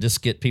that and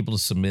just get people to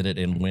submit it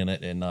and win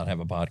it and not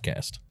have a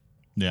podcast.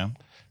 Yeah.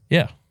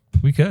 Yeah.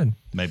 we could.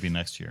 Maybe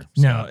next year.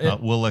 No, So,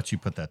 we'll let you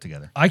put that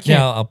together. I can't.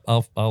 Yeah,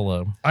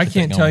 I'll I get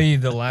can't that tell going. you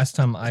the last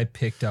time I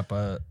picked up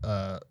a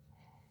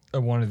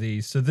one of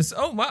these. So this.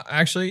 Oh wow!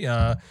 Actually,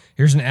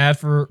 here's an ad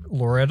for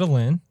Loretta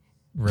Lynn.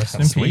 Rest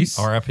in Sweet. peace.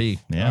 RIP.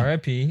 Yeah.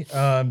 R.I.P.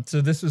 So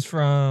this was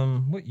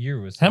from what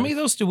year was? How this? many of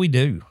those do we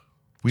do?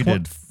 We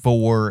did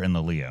 4 in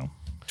the Leo.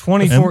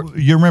 24. And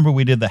you remember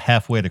we did the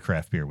halfway to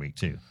Craft Beer Week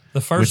too,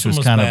 The first which one was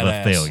was kind badass.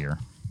 of a failure.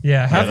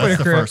 Yeah, halfway that's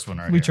to the Craft. first one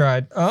right we here.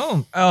 tried.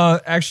 Oh,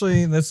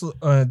 actually, this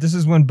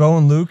is when Bo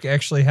and Luke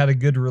actually had a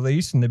good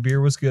release and the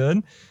beer was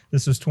good.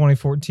 This was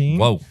 2014.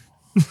 Whoa.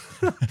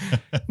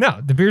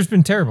 No, the beer's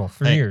been terrible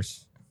for Hey.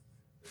 years.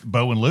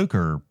 Bo and Luke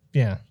are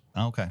Yeah.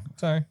 okay.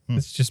 Sorry.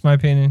 It's just my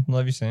opinion.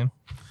 Love you, Sam.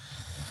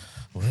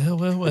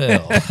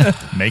 Well.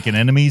 Making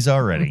enemies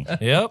already.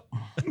 Yep.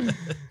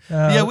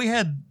 Yeah, we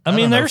had. I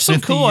mean, don't know, there's some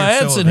 50 cool or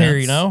so ads in here,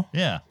 you events. know?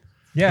 Yeah.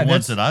 Yeah, The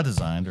ones that's- that I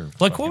designed are Like,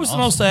 fucking what was the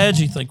awesome. most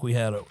ads you think we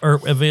had, or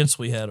events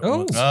we had?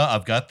 Oh.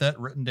 I've got that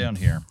written down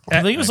here.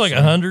 I think it was like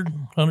 100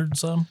 and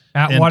some.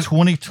 At In what?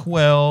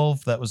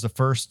 2012, that was the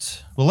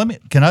first. Well,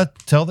 can I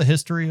tell the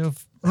history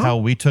of how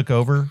we took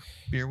over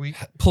Beer Week?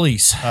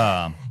 Please.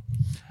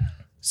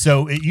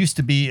 So it used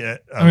to be a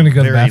I'm gonna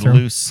go to the very bathroom.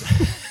 loose.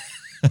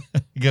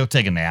 Go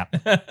take a nap.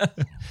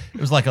 It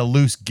was like a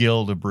loose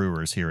guild of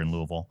brewers here in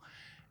Louisville,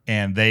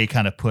 and they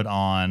kind of put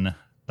on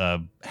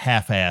a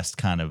half-assed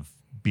kind of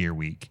beer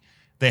week.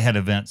 They had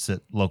events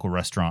at local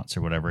restaurants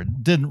or whatever.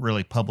 It didn't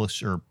really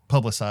publish or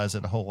publicize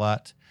it a whole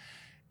lot.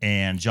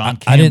 And John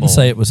Campbell. I didn't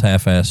say it was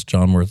half-assed.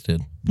 John Worth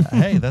did.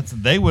 Hey,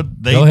 they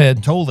Go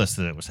ahead. told us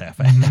that it was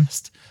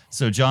half-assed.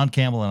 So John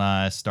Campbell and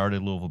I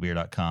started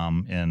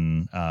LouisvilleBeer.com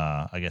in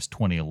I guess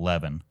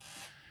 2011,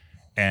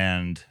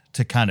 and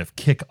to kind of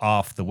kick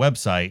off the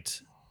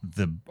website,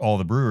 all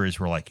the breweries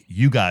were like,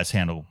 "You guys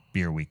handle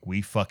Beer Week.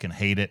 We fucking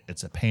hate it.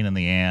 It's a pain in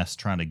the ass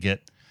trying to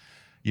get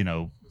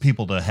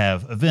people to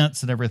have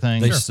events and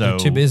everything." They're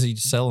too busy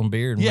selling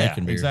beer and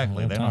making beer.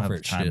 Exactly. They don't have the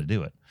for time shit. to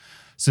do it.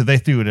 So they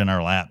threw it in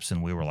our laps,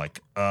 and we were like,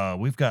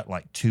 we've got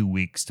like 2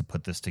 weeks to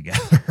put this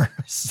together.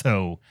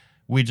 So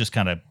we just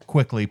kind of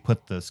quickly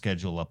put the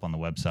schedule up on the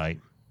website.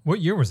 What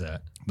year was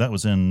that? That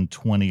was in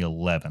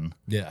 2011.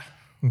 Yeah.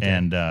 Okay.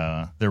 And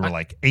there were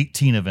like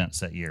 18 events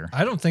that year.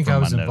 I don't think from I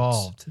was my notes.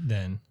 involved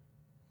then.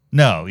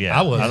 No, yeah.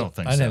 I wasn't. I don't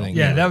think I so. didn't think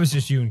Yeah, Yeah. that was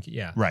just you and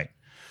yeah. Right.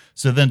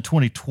 So then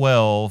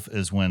 2012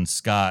 is when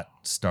Scott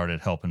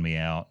started helping me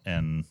out,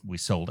 and we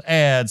sold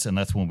ads, and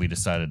that's when we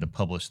decided to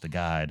publish the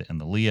guide in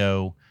the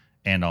Leo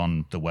and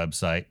on the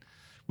website.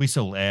 We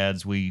sold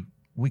ads. We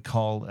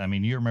called, I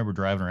mean, you remember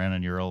driving around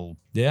in your old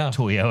Yeah.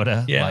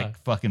 Toyota, Yeah. like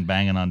fucking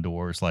banging on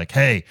doors, like,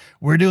 "Hey,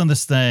 we're doing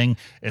this thing.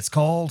 It's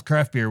called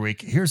Craft Beer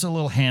Week. Here's a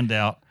little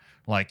handout.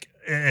 Like,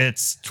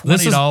 it's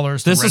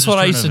 $20 This is what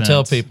I used to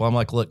tell people. people. I'm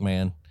like, look,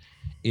 man,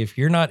 if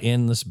you're not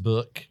in this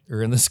book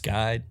or in this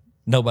guide,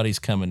 nobody's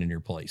coming in your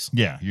place.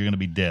 Yeah, you're going to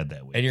be dead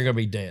that week. And you're gonna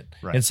be dead.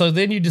 Right. And so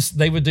then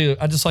they would do.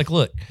 I just like,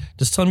 look,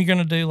 just tell them you're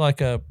gonna do like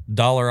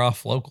 $1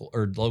 off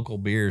local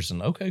beers,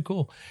 and okay,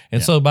 cool.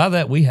 And so by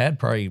that we had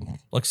probably,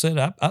 like I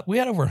said, we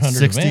had over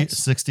 100 events.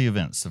 60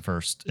 events the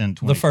first in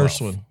 2012. The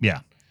first one. Yeah.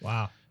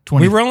 Wow.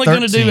 We were only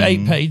gonna do 8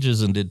 2013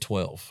 pages and did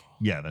 12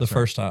 Yeah, that's the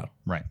first time.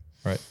 Right.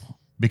 Right.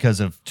 Because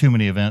of too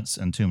many events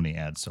and too many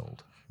ads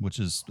sold, which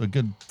is a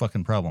good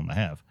fucking problem to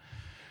have.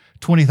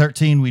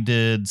 2013, we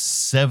did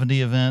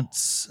 70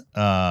 events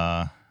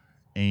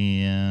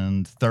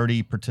and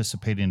 30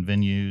 participating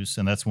venues,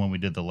 and that's when we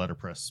did the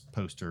letterpress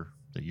poster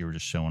that you were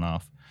just showing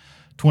off.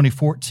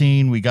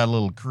 2014, we got a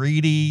little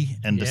greedy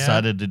and Yeah.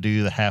 decided to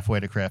do the Halfway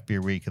to Craft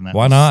Beer Week, and that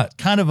Why was not?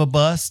 kind of a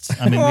bust.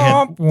 I mean, we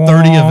had Womp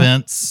 30 womp.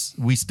 events.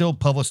 We still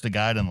published a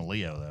guide in the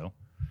Leo, though.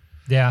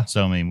 Yeah.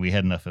 So, I mean, we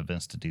had enough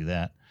events to do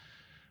that.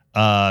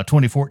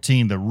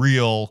 2014, the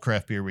real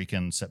Craft Beer Week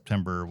in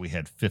September, we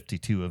had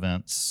 52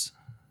 events.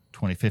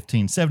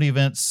 2015, 70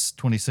 events.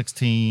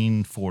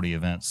 2016, 40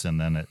 events.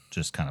 And then it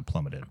just kind of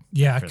plummeted.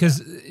 Yeah, after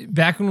because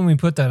back when we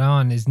put that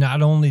on, is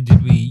not only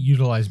did we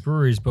utilize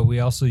breweries, but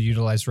we also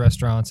utilized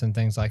restaurants and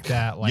things like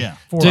that. Like Yeah.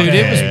 Fort Dude,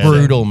 it was Yeah.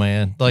 brutal,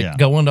 man. Like Yeah.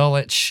 going to all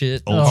that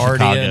shit, Old partying,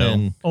 Chicago.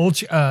 and Old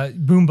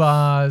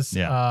Boombas.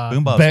 Yeah.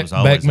 Boombox Beck- was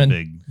always Beckman. a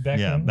big.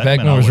 Yeah, Beckman.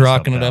 Beckman always was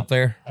rocking it helped up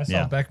there. I saw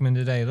Yeah. Beckman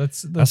today.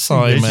 Let's I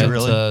saw see, him Did you at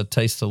really?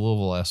 Taste of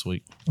Louisville last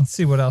week. let's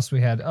see what else we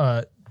had.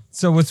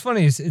 So what's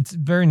funny is it's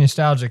very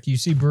nostalgic. You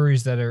see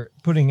breweries that are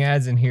putting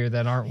ads in here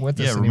that aren't with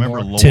Yeah, us remember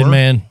anymore. Lore? Tin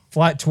Man,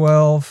 Flat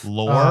 12.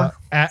 Lore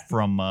At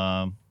from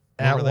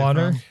where were they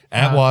Atwater. from?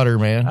 Atwater,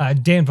 man.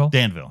 Danville.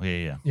 Danville.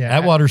 Yeah. Yeah.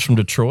 Atwater's from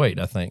Detroit,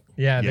 I think.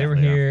 Yeah, they Yeah, were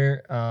they are.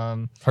 here.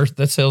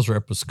 That sales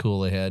rep was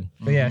cool. They had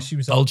But yeah, she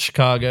was Old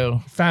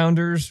Chicago.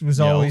 Founders was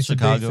Yeah, Old always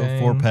Chicago. a big thing.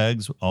 Four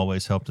Pegs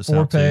always helped us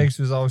Four out Pegs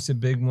was always a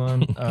big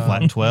one. too.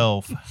 Flat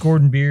 12.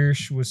 Gordon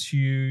Biersch was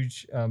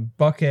huge.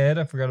 Buckhead,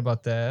 I forgot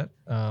about that.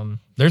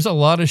 There's a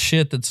lot of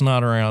shit that's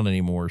not around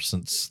anymore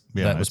since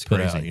Yeah, that was it's put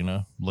crazy. out. You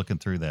know, Looking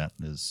through that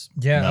is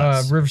Yeah,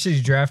 nuts. River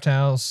City Draft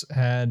House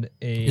had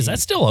a. is that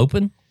still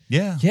open?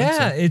 Yeah. I think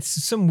Yeah, so. it's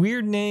some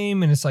weird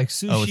name, and it's like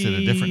sushi. Oh, is it a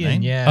different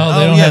and name? Yeah. Oh,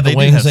 they don't have the do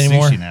wings have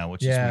anymore? Sushi now,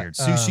 which Yeah, is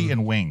weird. Sushi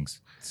and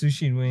wings.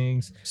 Sushi and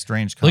wings.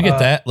 Strange. Look combo. at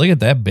that! Look at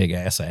that big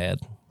ass ad.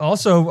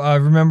 Also,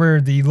 remember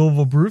the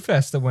Louisville Brew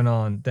Fest that went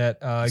on that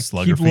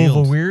Slugger Keep Louisville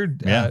Field.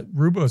 Weird. Yeah.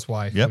 Rubo's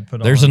wife Yep. would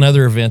put There's on.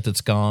 another event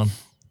that's gone,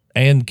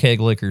 and Keg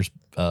Liquors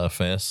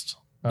Fest.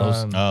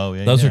 Those Oh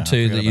yeah. those yeah, are I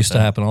two forgot that about used to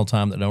happen all the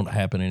time that don't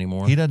happen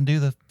anymore. He doesn't do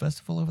the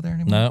festival over there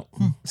anymore.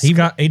 No,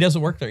 Scott- he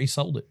doesn't work there. He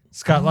sold it.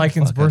 Scott Oh,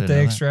 Likens' fuck, I didn't know birthday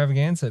that.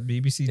 extravaganza at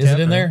BBC. Is it Tap in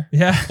Room. there?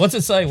 Yeah. What's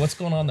it say? What's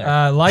going on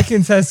there?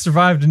 Likens has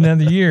survived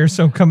another year,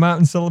 so come out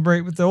and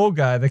celebrate with the old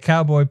guy. The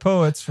Cowboy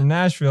Poets from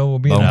Nashville will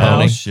be in Bone the Pony.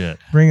 Oh house, shit.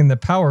 bringing the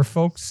power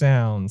folk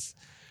sounds.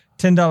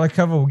 $10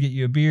 cover will get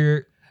you a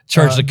beer.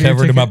 Charge the beer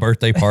cover to my ticket.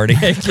 birthday party.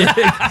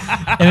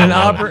 and an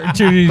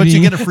opportunity. But you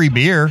get a free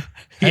beer.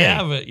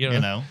 Yeah, but you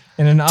know.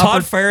 and an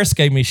Todd oppor- Ferris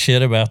gave me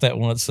shit about that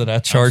once that I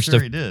charged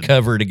sure he a did.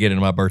 cover to get into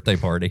my birthday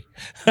party.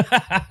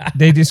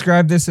 They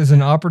describe this as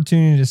an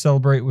opportunity to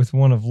celebrate with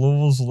one of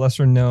Louisville's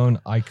lesser-known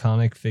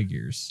iconic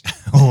figures.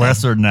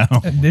 Lesser known.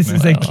 This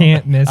is a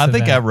can't miss. I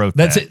think I event. wrote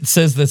That's that. it.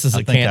 Says this is I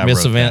a think can't I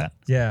miss wrote event.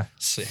 that. Yeah,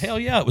 So, hell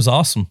yeah, it was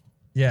awesome.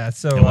 yeah.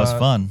 So It was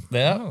fun.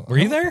 Yeah, Oh, were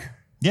you there?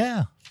 Yeah,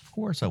 of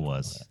course I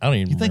was. I don't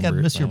even. You think I'd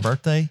remember miss it, your man.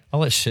 birthday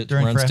All that shit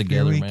during runs Craft Beer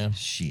together, Week? man.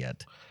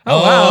 Shit.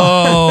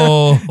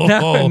 Oh,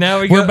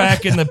 Now we we're go-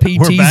 back in the PT's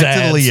We're back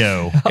ads to the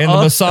Leo. and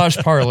the massage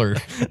parlor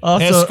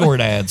Also-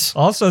 escort ads.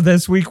 Also,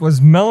 this week was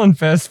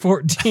Melonfest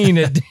 14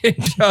 at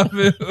Deja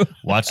Vu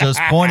Watch those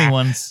pointy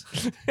ones.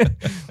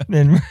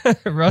 and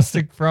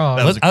Rustic Frog.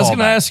 That was a I was going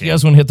to callback, ask you Tim.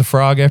 guys want to hit the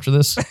frog after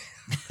this.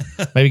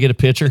 Maybe get a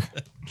picture.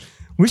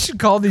 We should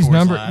call these Coors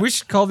numbers. Light. We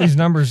should call these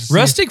numbers. to see if-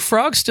 Rustic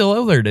Frog's still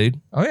over there, dude.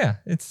 Oh yeah,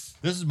 it's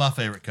This is my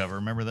favorite cover.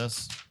 Remember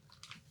this?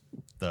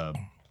 The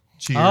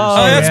Cheers. Oh,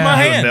 that's my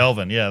You and hand.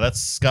 Melvin. Yeah, that's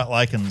Scott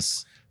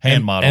Likens'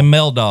 hand model. And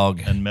Mel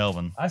Dog. And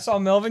Melvin. I saw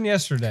Melvin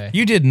yesterday.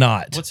 You did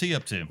not. What's he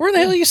up to? Where the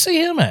hell you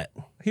see him at?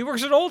 He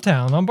works at Old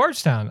Town on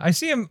Bardstown. I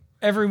see him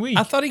every week.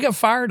 I thought he got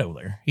fired over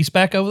there. He's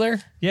back over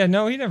there? Yeah,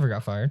 no, he never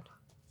got fired.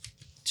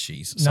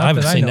 Jesus. Not I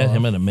haven't that I seen know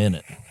him of. in a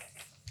minute.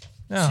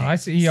 No, I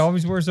see. He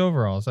always wears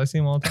overalls. I see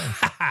him all the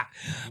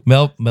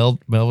time.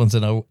 Melvin's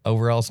in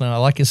overalls now. I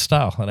like his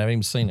style. I haven't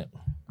even seen it.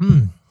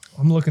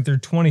 I'm looking through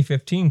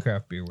 2015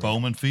 craft beer. Week.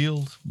 Bowman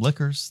Field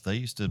Liquors. They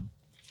used to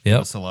Yep.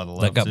 That's a lot of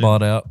love. That got too.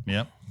 bought out.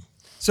 Yep.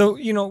 So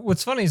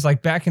what's funny is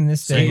like back in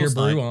this day. Singles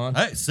brew night. on.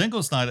 Hey,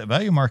 singles night at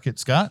Value Market,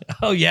 Scott.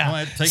 Oh, I yeah.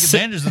 want to take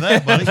advantage of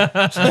that, buddy.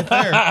 It's right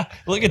there.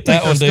 Look at Think that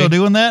they're one, still dude.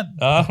 doing that?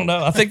 I don't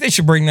know. I think they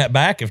should bring that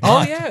back. If Oh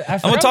not, yeah, I I'm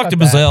going to forgot talk to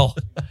about that. Bazell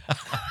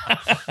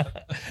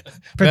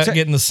Pote- about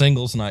getting the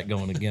singles night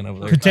going again over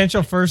there.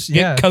 Potential first,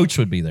 Yeah, yeah, Coach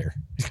would be there.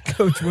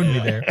 coach would be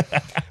there.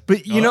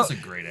 But you know, that's a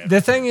great the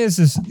thing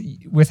is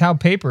with how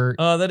paper.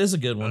 That is a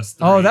good one.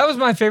 Oh, that was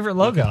my favorite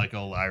logo. Like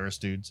old Irish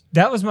dudes.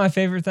 That was my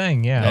favorite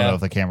thing. I don't Yeah. know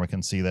if the camera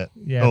can see that.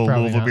 Yeah, Oh,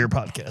 probably Louisville not. Beer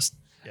Podcast.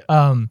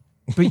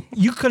 But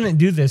you couldn't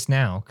do this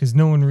now because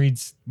no one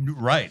reads.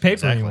 Right. Paper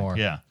exactly. anymore.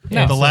 Yeah.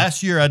 Yeah, The so-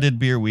 last year I did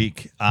Beer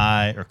Week,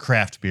 or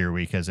Craft Beer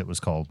Week as it was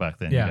called back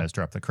then. Yeah. You guys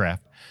dropped the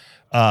craft.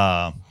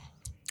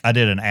 I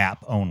did an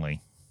app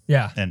only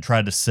Yeah. and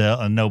tried to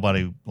sell, and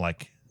nobody,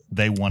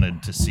 they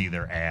wanted to see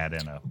their ad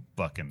in a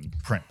fucking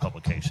print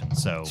publication.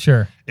 So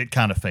Sure. it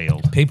kind of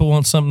failed. People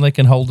want something they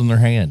can hold in their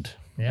hand,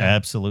 Yeah.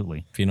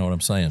 Absolutely. if you know what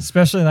I'm saying.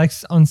 Especially like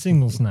on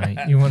singles night,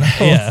 you want to.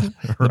 Yeah,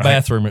 the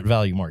bathroom at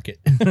Value Market.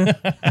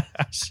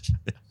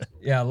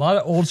 Yeah, a lot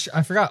of old.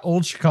 I forgot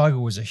Old Chicago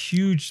was a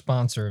huge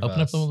sponsor of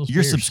Open up us. one of those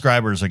Your beers.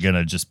 subscribers are going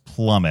to just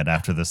plummet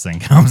after this thing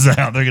comes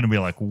out. They're going to be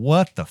like,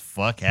 what the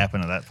fuck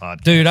happened to that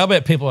podcast? Dude, I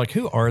bet people are like,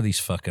 who are these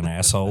fucking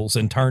assholes?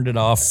 And turned it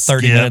off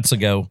 30 Skip. minutes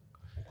ago.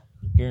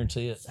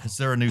 Guarantee it. Is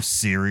there a new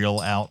cereal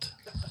out?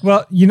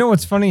 Well, you know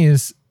what's funny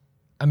is,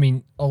 I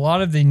mean, a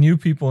lot of the new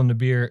people in the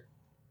beer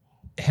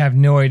have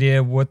no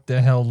idea what the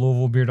hell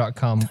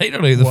LouisvilleBeer.com. They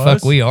don't know who the was.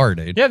 fuck we are,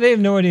 dude. Yeah, they have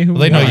no idea who Well,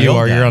 they we know are. you old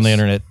are. You're on the guys.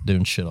 internet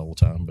doing shit all the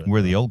time, but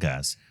We're the old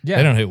guys. Yeah,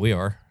 they don't know who we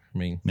are. I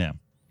mean, Yeah.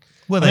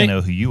 Well, I they mean-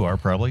 know who you are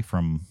probably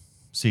from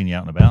seeing you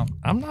out and about.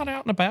 I'm not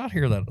out and about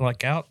here, that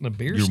like out in the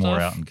beer You're stuff. more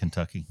out in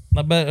Kentucky.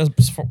 I bet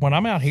as for- when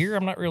I'm out here,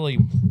 I'm not really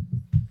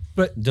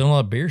But doing a lot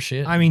of beer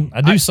shit. I mean,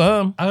 I do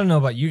some. I don't know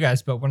about you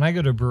guys, but when I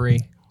go to a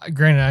brewery,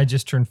 granted, I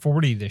just turned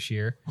 40 this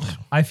year.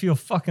 I feel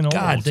fucking old.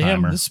 God damn,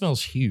 old-timer. this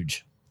smells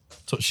huge.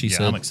 That's what she Yeah,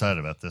 said. I'm excited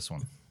about this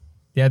one.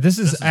 Yeah, this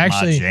This is is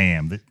actually my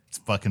jam. It's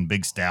fucking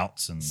big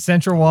stouts and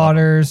Central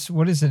Waters.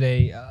 What is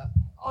it?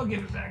 I'll give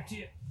it back to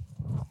you.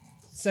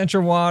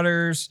 Central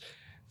Waters,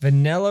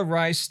 vanilla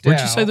rice stout.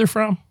 Where'd you say they're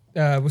from?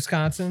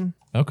 Wisconsin.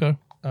 Okay.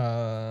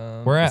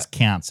 Where at?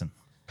 Wisconsin.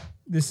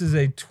 This is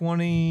a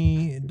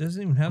 20. It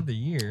doesn't even have the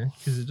year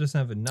because it doesn't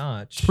have a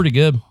notch. Pretty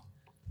good.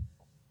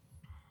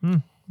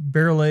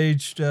 Barrel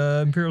aged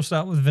imperial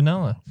stout with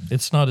vanilla.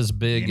 It's not as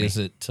big Gimme. as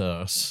it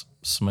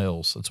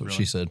smells. That's what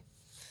she said.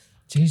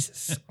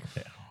 Jesus.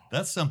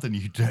 That's something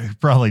you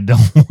probably don't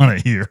want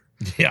to hear.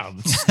 Yeah,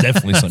 it's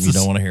definitely something you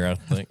don't want to hear, I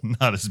think.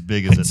 Not as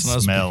big as It's not it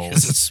as big smells.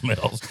 as it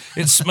smells.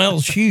 It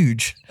smells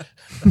huge.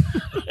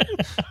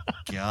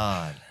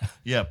 God.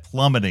 Yeah,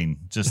 plummeting.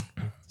 Just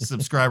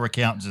subscriber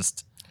count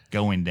just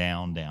going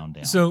down, down,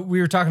 down. So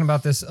we were talking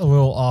about this a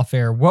little off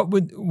air. What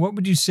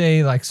would you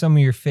say like some of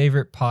your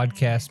favorite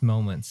podcast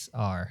moments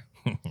are?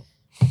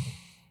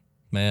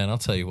 Man, I'll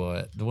tell you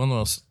what. One of the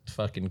most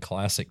fucking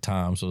classic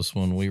times was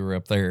when we were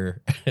up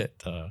there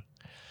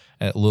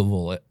at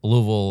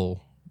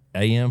Louisville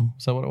AM.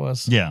 Is that what it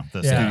was? yeah,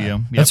 the Yeah. studio.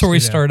 Yep. That's where we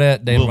Yeah. started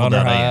at. Dan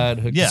Louisville.am. Vonderheide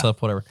hooked us Yeah.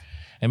 up, whatever.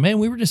 And man,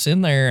 we were just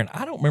in there, and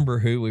I don't remember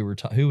who we were,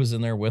 who was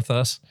in there with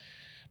us,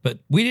 but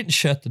we didn't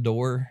shut the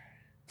door,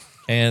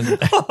 and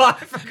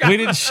we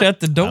didn't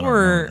shut the door,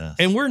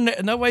 remember this.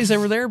 and nobody's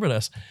ever there but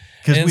us.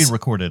 Because And we s-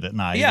 recorded at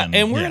night. Yeah,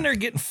 and we're yeah. in there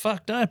getting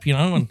fucked up, you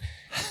know, and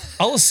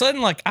all of a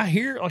sudden, like I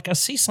hear, like I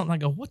see something, I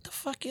go, "What the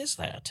fuck is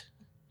that?"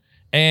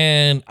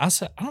 And I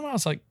said, I don't know. I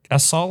was like, I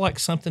saw like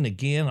something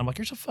again. I'm like,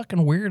 there's a fucking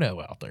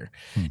weirdo out there.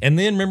 And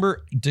then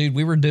remember, dude,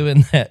 we were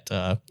doing that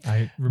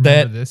I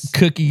remember this.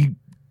 cookie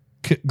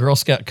Girl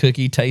Scout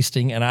cookie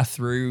tasting, and I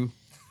threw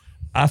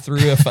a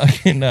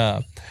fucking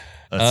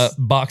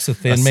box of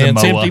Thin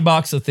Mints, Samoa. empty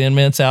box of Thin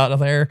Mints out of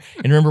there.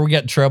 And remember, we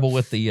got in trouble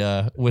with the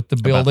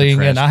building,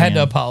 trash and I had to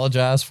can.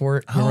 apologize for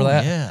it. Remember Oh,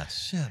 that? Yeah,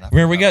 shit. I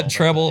Remember, we forgot got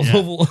in all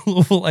trouble. about that. Yeah.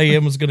 Louisville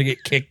AM was going to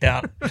get kicked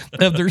out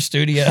of their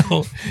studio,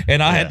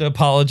 and I had to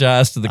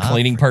apologize to the I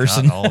cleaning forgot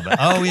person. all about-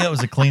 oh, yeah, it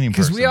was a cleaning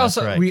Because person. we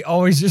also that's right. we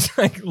always just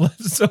like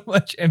left so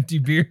much empty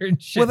beer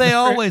and shit. Well, they there.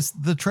 always,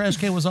 the trash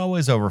can was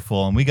always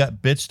overfull, and we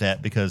got bitched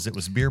at because it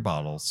was beer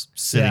bottles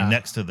sitting Yeah.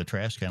 next to the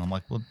trash can. I'm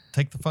like, well,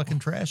 take the fucking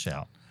trash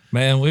out.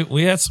 Man,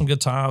 we had some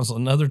good times.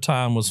 Another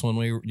time was when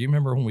do you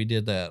remember when we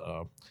did that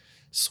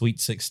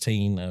Sweet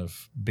 16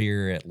 of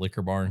beer at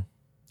Liquor Barn?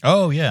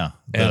 Oh yeah.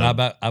 And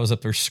I was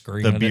up there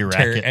screaming the beer at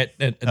Terry, racket.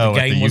 at the Oh,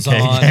 at game the was UK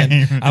on.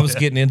 game. And I was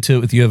getting into it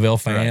with U of L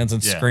fans Right,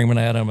 and yeah. screaming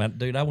at them.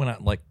 Dude, I went out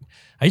and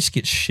I used to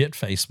get shit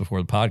faced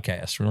before the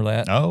podcast. Remember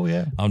that? Oh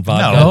yeah. On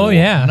vodka. Oh,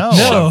 yeah. No.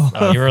 No.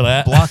 You remember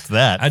that? Blocked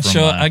that. I'd from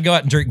show up, my- I'd go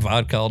out and drink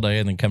vodka all day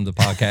and then come to the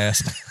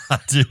podcast. I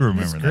do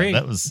remember that. great.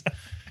 That was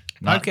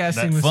not Podcasting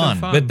that was so fun.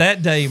 fun. But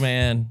that day,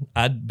 man,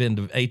 I'd been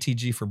to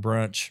ATG for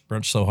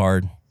brunch so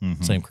hard.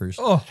 Same cruise.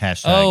 Oh,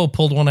 Hashtag.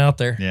 Pulled one out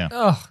there. Yeah.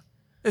 oh,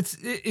 it's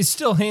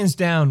still hands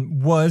down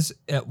was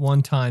at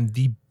one time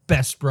the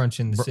best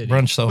brunch in the city.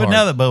 Brunch so But hard.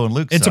 now that Bo and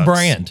Luke It's a sucks,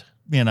 brand.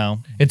 You know.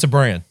 It's a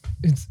brand.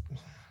 It's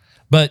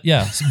But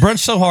yeah, brunch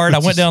so hard. I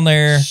went down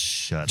there,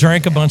 Shut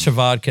drank up. a bunch of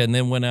vodka, and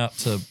then went out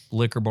to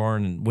Liquor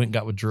Barn and went and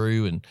got with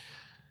Drew and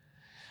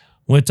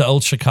went to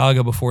Old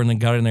Chicago before and then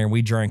got in there and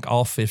we drank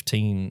all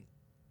 15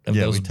 of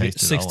Yeah, those, we tasted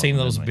 16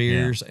 all of of those them, didn't we?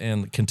 Yeah. beers.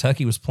 And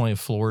Kentucky was playing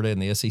Florida in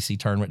the SEC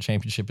Tournament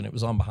Championship and it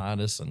was on behind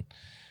us. And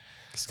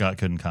Scott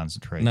couldn't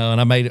concentrate. no,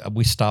 and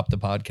we stopped the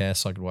podcast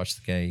so I could watch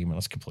the game and I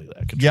was completely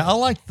out of control. Yeah, I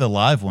liked the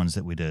live ones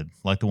that we did,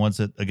 like the ones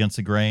at Against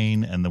the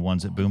Grain and the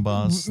ones at Boom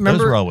Boss. Those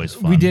were always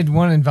fun. We did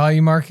one in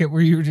Value Market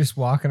where you were just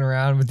walking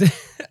around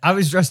with I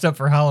was dressed up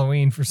for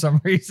Halloween for some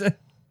reason.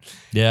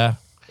 Yeah.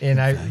 And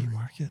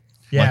Market.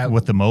 yeah, Like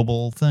with the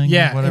mobile thing.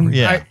 yeah, or whatever. and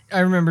Yeah, I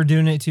remember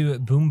doing it too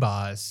at Boom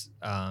Boss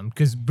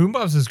because Boom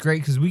Boss is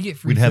great because we get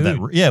free we'd have food.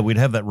 that. Yeah, we'd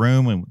have that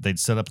room and they'd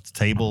set up the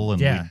table and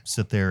Yeah. we'd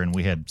sit there and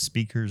we had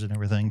speakers and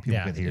everything.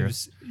 People could hear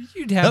us.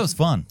 You'd have That was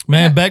fun.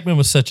 Man, Beckman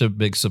was such a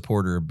big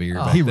supporter of beer.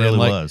 back He then. really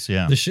Like, was.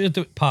 Yeah. The shit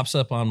that pops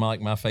up on my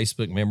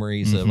Facebook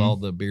memories of all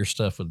the beer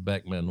stuff with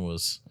Beckman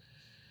was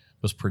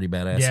pretty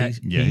badass.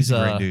 Yeah. He's a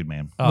great dude,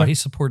 man. Oh, he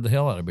supported the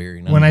hell out of beer.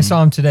 You know? when I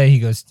saw him today, he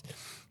goes,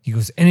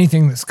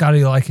 anything that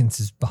Scotty Likens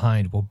is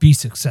behind will be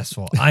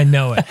successful. I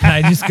know it. And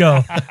I just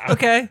go,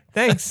 okay,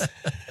 thanks.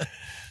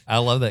 I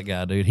love that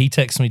guy, dude. He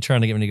texted me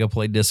trying to get me to go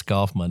play disc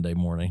golf Monday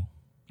morning.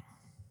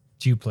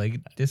 Do you play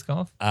disc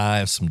golf? I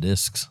have some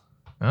discs,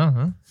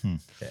 Uh-huh.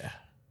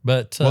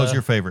 but What was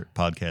your favorite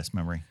podcast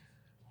memory?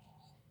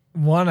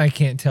 One I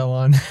can't tell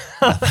on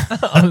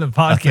on the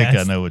podcast. I think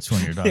I know which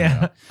one you're talking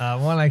Yeah. about.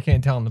 One I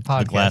can't tell on the podcast.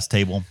 The glass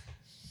table.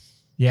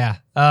 Yeah.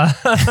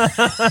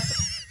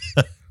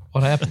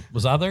 what happened?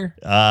 Was I there?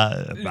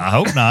 I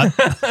hope not.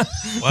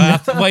 Well,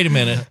 wait a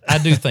minute. I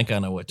do think I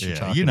know what you're Yeah,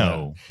 talking you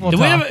know. about. Did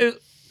we have?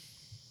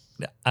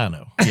 I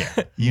know. Yeah,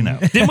 you know.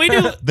 Did we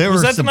do? There was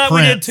were that the some night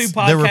prints. we did two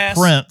podcasts? There were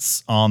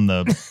prints on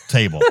the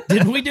table.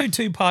 Did we do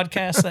two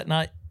podcasts that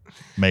night?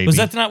 Maybe. Was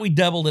that the night we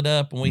doubled it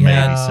up and we Maybe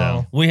had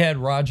so. we had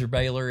Roger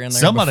Baylor in there?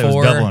 Somebody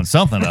before. was doubling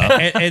something up.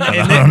 And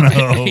I then,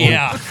 don't know.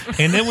 yeah,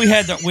 and then we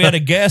had a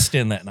guest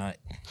in that night.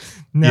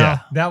 No, Yeah.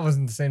 that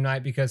wasn't the same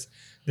night because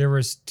there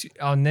was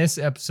on this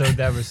episode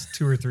that was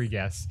 2 or 3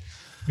 guests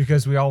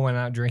because we all went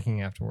out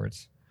drinking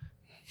afterwards.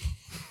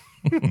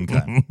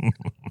 Okay.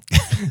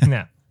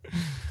 No.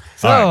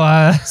 So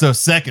All So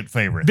second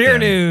favorite. beer then.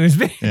 news.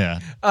 Yeah.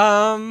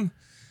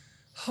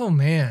 Oh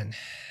man.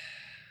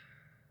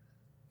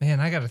 Man,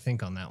 I got to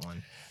think on that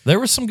one. There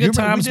were some You good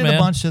remember times, we did man.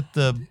 a bunch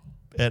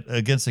at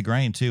Against the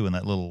Grain too, in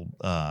that little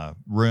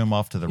room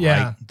off to the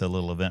Yeah. right, the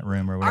little event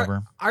room or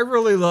whatever. I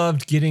really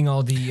loved getting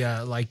all the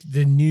like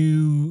the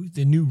new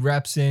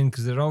reps in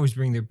because they'd always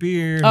bring their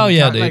beer. and Oh,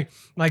 yeah, talk- dude.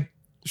 Like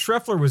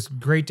Schreffler was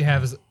great to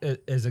have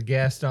as a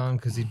guest on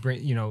because he'd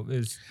bring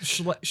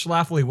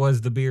Schlafly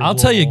was the beer. I'll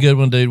tell you a Louisville. good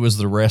one, dude. Was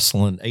the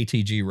wrestling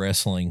ATG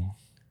wrestling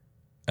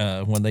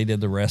when they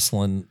did the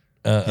wrestling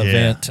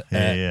event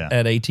yeah.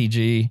 at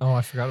ATG. Oh,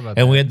 I forgot about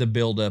that. And we had the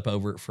build up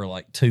over it for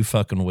like 2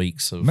 fucking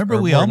weeks. Remember,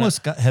 or we more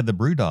almost had the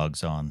Brew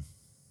Dogs on.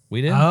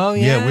 we did. Oh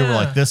yeah. Yeah, we were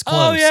like this Oh,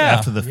 close yeah.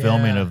 after the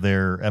filming Yeah. of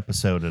their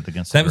episode at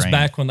Against That the was Grain.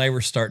 back when they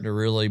were starting to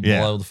really Yeah.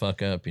 blow the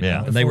fuck up. You know?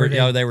 Yeah. And they were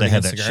Before they were They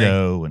had against that the grain.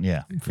 show,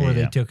 and before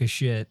they took a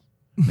shit.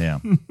 yeah.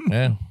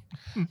 Yeah.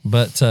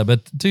 But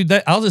dude,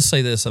 I'll just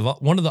say this: of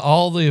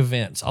all the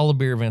events, all the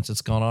beer events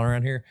that's gone on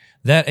around here,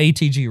 that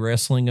ATG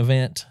wrestling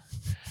event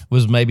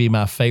was maybe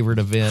my favorite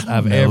event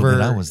I've Know ever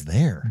that I was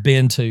there.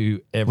 been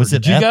to ever. Was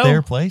it Did you at go?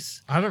 their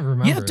place? I don't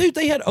remember. Yeah, dude,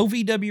 they had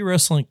OVW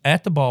wrestling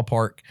at the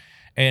ballpark,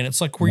 and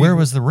it's like Where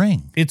was the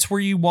ring? it's where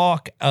you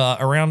walk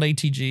around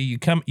ATG.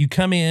 You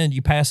come in,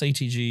 you pass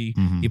ATG,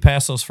 Mm-hmm. you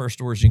pass those first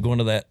doors, and you go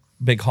into that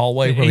big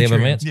hallway The where they have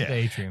atrium. events. Yeah. The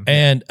atrium.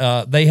 And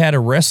they had a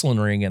wrestling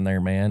ring in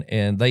there, man,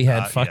 and they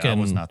had fucking. Yeah, I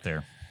was not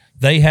there.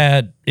 They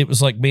had it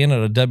was like being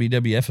at a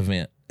WWF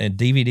event, and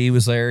DVD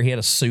was there. He had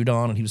a suit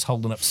on, and he was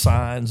holding up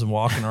signs and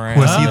walking around.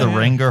 Was he the yeah.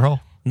 ring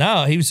girl?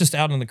 No, he was just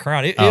out in the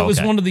crowd. It Oh, was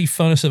okay. one of the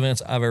funnest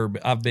events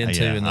I've been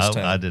to Yeah, in this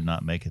town. I did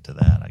not make it to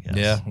that, I guess.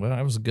 Yeah, well,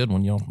 that was a good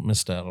one. Y'all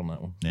missed out on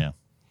that one. Yeah.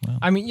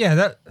 I mean,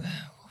 yeah,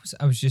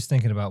 I was just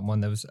thinking about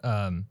one that was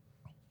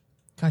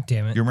God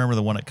damn it. You remember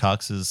the one at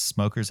Cox's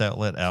Smokers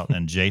Outlet out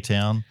in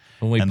J-Town?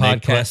 When we And they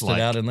put, podcasted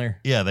like- out in there.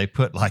 Yeah, they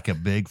put like a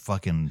big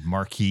fucking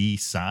marquee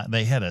sign.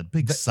 They had a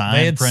big sign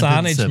they had printed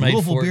that signage said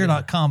made for it.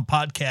 LouisvilleBeer.com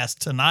podcast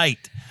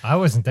tonight. I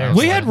wasn't there.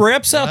 We so had I-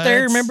 reps out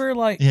there, What? remember?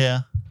 Like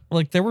Yeah.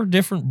 like there were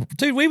different.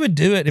 Dude, we would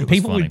do it, and It was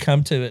people funny. would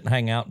come to it and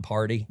hang out and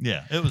party.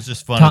 Yeah, it was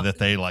just funny Tom- that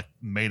they like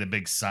made a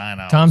big sign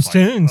out. Tom's It's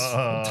like, Tunes.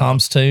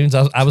 Tom's Tunes.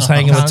 I was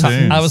hanging with Tom's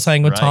Tom, I was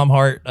hanging with Right. Tom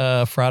Hart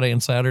Friday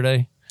and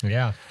Saturday.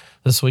 Yeah,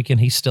 This weekend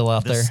he's still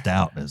out This there.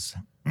 stout is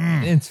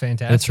it's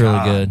fantastic. It's really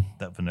God, good.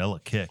 That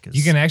vanilla kick is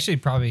You can actually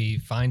probably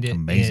find it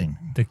Amazing.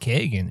 at the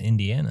Keg in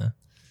Indiana.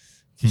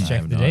 Just I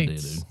check have the no idea,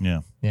 dates. dude. Yeah,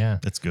 Yeah,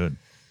 it's good.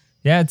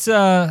 yeah.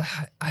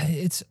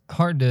 It's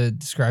hard to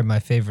describe my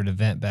favorite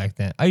event back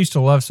then. I used to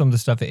love some of the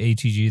stuff at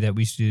ATG that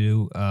we used to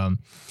do.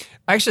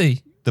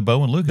 Actually, The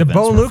Bo and Luke the events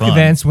Bo and were Luke fun.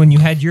 events when you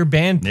had your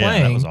band Yeah,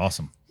 playing that was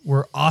awesome.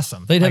 were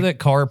awesome. They'd have Like,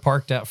 that car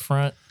parked out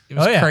front. It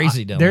was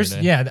crazy down There's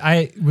there. yeah.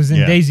 I was in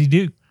Yeah. Daisy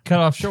Duke cut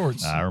off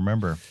shorts. I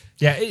remember.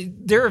 Yeah,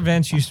 their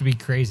events used to be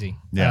crazy.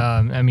 Yeah.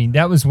 I mean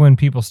that was when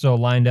people still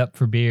lined up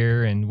for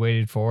beer and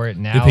waited for it.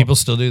 Now Do people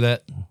still do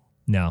that?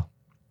 no,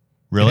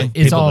 Really?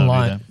 it's People all don't do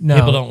online. that? No,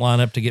 People don't line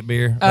up to get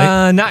beer.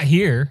 Not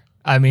here.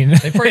 I mean,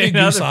 They probably in do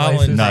Goose other Island.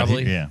 places. Not-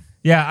 probably. yeah.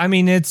 Yeah, I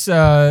mean it's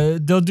they'll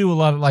do a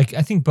lot of like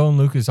I think Bo and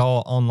Luke is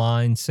all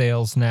online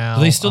sales now.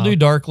 Do they still do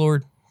Dark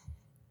Lord?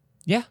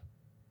 Yeah,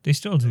 they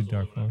still do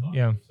Dark Lord.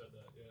 Yeah.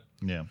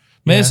 Yeah.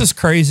 Man, Yeah. it's just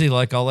crazy.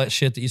 Like all that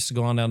shit that used to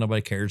go on now,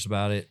 nobody cares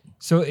about it.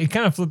 So it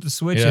kind of flipped the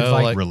switch. Yeah, of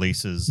like, like-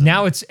 Releases. and-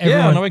 now it's Yeah,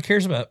 everyone. nobody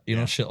cares about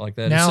shit like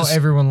that. now It's just-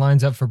 everyone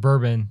lines up for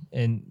bourbon,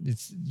 and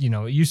it's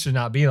it used to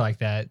not be like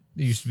that.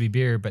 It used to be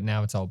beer, but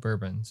now it's all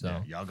bourbon. So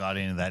Yeah, y'all got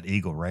into that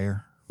Eagle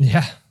Rare?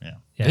 yeah, Yeah.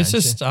 it's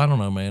just I don't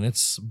know, man.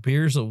 It's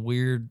beer's a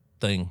weird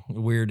thing, a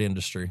weird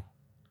industry,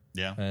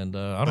 Yeah. and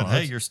I But don't know.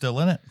 hey, you're still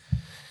in it.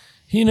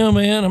 Man,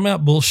 I'm out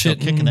kicking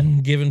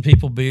bullshitting, giving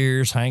people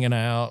beers, hanging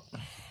out.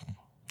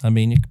 I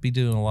mean, you could be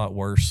doing a lot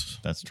worse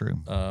That's true.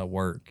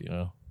 work,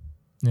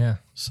 yeah.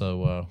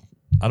 So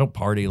I don't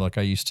party like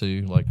I used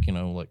to, like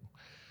You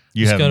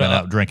Just haven't go been to-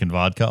 out drinking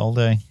vodka all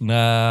day?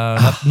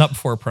 nah, not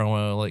before a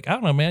promo. Like I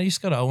don't know, man. I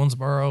used to go to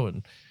Owensboro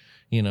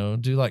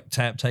and do like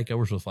tap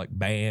takeovers with like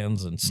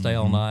bands and stay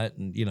all night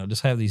and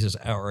just have these just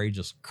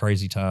outrageous,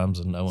 crazy times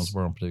in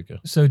Owensboro and Paducah.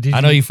 So did I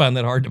know you find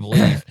that hard to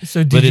believe,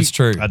 So did but you, it's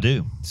true. I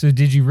do. So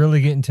did you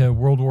really get into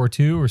World War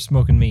II or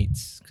smoking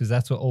meats? Because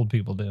that's what old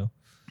people do.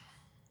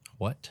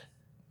 What?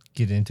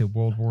 Get into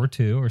World War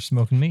II or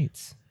smoking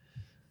meats.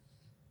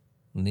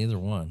 Neither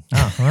one.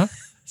 Oh, huh?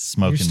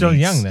 Smoking still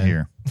meats young then.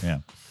 Here. Yeah.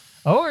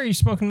 Oh, are you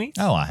smoking meats?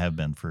 Oh, I have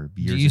been for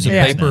Do years. you use a and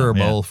years paper now. or a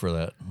Yeah. bowl for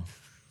that?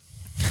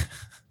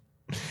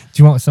 Do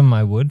you want some of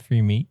my wood for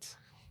your meats?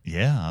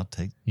 Yeah, I'll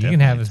take. You can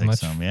have definitely as take much.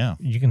 Some, yeah.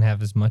 You can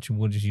have as much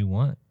wood as you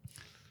want.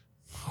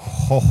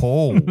 Ho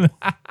ho.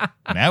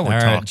 Now we're All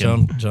right,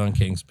 talking. John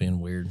King's being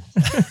weird.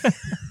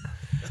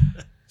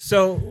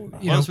 So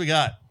What else we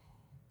got?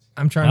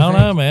 I'm I trying to don't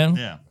think. know, man.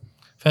 Yeah.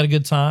 I've had a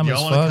good time. Y'all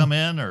It's want to fun. come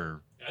in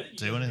or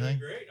do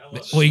anything?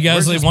 Well, you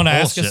guys We're just want to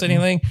ask us bullshitting.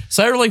 anything?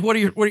 Saturday, what are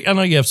your? I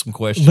know you have some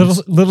questions. Little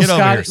Get over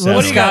Scotty, here, Sal. little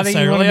What do you got, Scotty,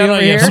 Sarah? you want to I be know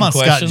over you have here? Come on,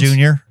 Scott questions?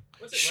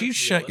 Jr. You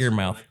shut your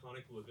mouth.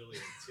 Iconic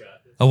Lavilian, Scott.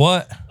 A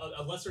what?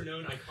 A lesser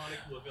known iconic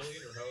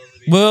Lavilian, or however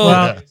Well,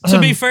 Well, to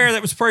be fair,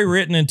 that was probably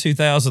written in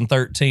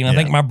 2013. I Yeah.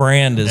 think my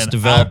brand has And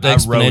developed I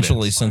wrote it.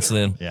 exponentially since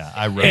then. Yeah,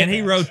 I wrote And that.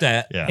 he wrote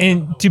that. Yeah.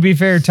 And to be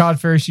fair, Todd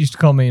Ferris used to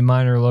call me a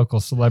minor local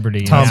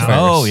celebrity. Tom Now-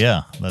 Ferris. Oh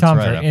yeah, that's Tom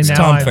right. Ferris. I And forgot.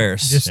 now Tom I'm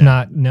Ferris. just Yeah.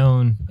 not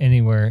known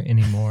anywhere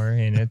anymore,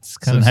 and it's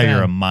kind So of now sad.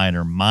 you're a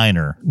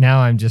minor. Now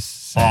I'm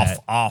just sad.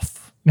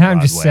 Off. Now I'm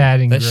just Broadway. sad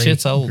and That gray,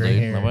 shit's old, gray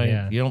dude. hair, I mean,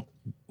 yeah. you don't.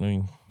 I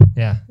mean,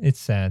 Yeah, it's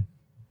sad.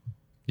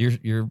 you've.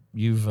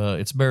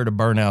 It's better to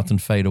burn out than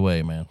fade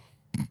away, man.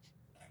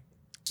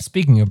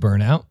 Speaking of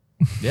burnout,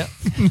 Yep.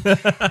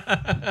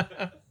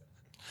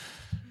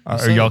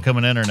 Are y'all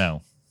coming in or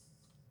no?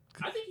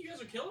 I think you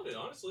guys are killing it,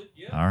 honestly.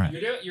 Yeah. All right.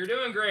 You're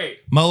doing great.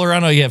 Mueller, I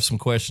know you have some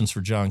questions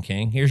for John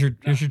King. Here's your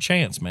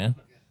chance, man.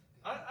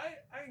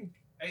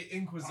 I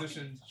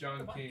inquisitioned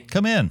John King.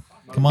 Come in.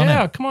 Come on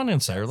Yeah, in. come on in,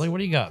 Sarah Lee. What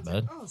do you got,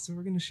 bud? Oh, so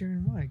we're gonna share a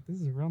mic. This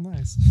is real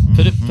nice.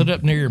 Put it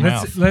up near your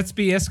mouth. let's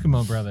be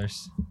Eskimo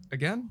brothers.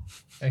 Again?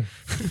 Hey.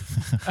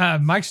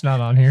 Mike's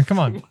not on here. Come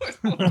on. Can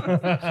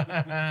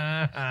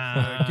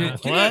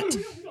What?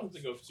 We don't have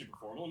to go super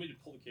formal. Let me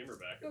just pull the camera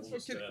back. And we'll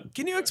just,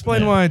 can you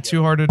explain why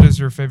Two Hearted is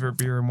your favorite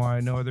beer and why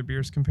no other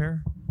beers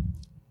compare?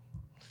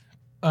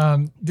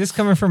 This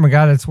coming from a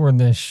guy that's worn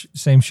the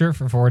same shirt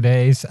for 4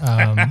 days.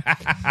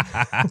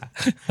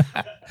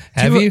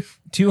 Have you?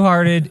 Two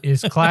Hearted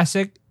is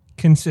classic,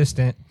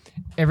 consistent.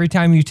 Every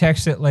time you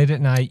text it late at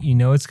night, you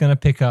know it's going to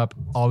pick up,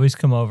 always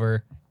come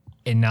over,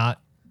 and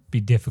not be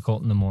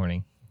difficult in the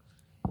morning.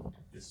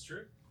 This is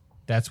true.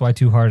 That's why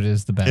Two Hearted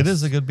is the best. It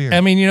is a good beer.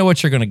 I mean, you know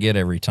what you're going to get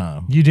every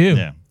time. You do.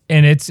 Yeah.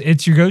 And it's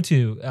your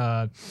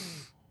go-to.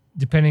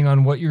 Depending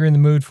on what you're in the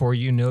mood for,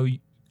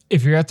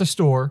 if you're at the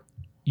store,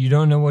 you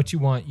don't know what you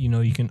want, you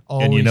can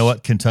always. And you know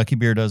what? Kentucky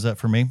beer does that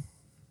for me.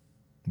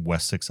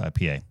 West 6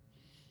 IPA.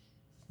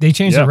 They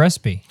changed Yeah. the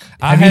recipe.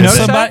 I Have you had noticed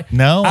somebody. that?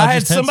 No, I I had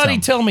just had somebody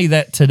some. tell me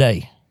that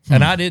today,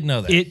 and I didn't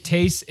know that. It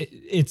tastes.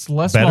 It's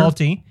less Better?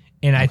 malty,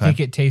 and I Okay. think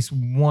it tastes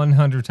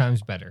 100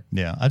 times better.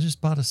 Yeah, I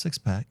just bought a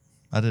 6-pack.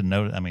 I didn't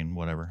know. I mean,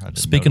 whatever. I didn't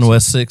Speaking of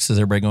notice West 6, is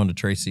everybody going to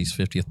Tracy's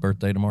 50th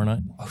birthday tomorrow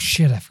night? Oh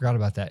shit, I forgot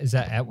about that. Is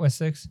that at West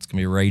 6? It's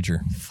going to be a rager.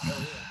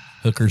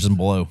 Hookers and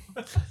blow.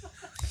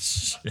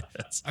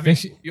 I mean,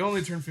 you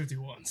only turn 50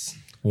 once.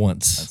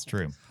 Once. That's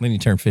true. Then you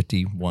turn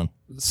 51.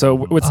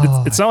 So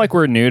it's not like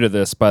we're new to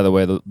this, by the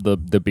way.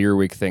 The beer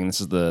week thing.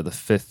 This is the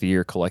 5th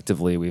year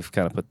collectively we've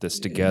kind of put this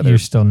together. You're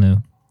still new.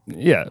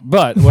 Yeah,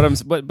 but what I'm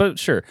but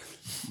sure.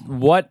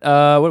 What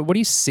are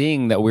you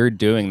seeing that we're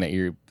doing that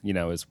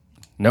is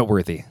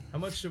noteworthy? How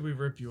much did we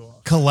rip you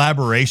off?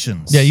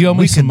 Collaborations. Yeah, you owe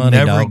me we some could money,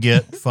 never dog.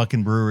 get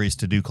fucking breweries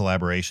to do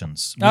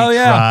collaborations. We Oh,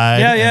 yeah. tried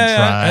Yeah, and yeah.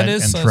 tried That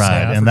is and so tried.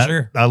 sad, And for that,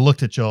 sure. I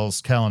looked at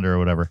y'all's calendar or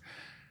whatever.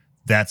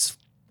 That's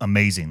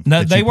amazing. No,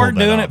 that they you weren't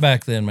pulled that doing off. it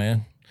back then,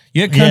 man.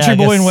 Yeah, Yeah, Country I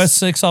Boy and guess West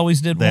 6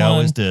 always did They one.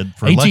 always did.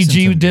 For ATG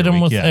Lexington did them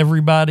Beer with Week, yeah.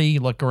 everybody,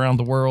 like around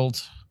the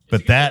world.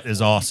 But that is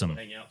awesome.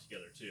 Hang out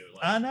together too.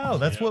 Like, I know.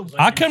 That's what.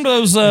 I come to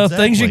those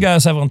things you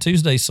guys have on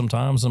Tuesdays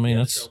sometimes. I mean,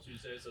 it's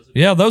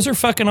yeah, those are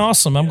fucking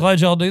awesome. I'm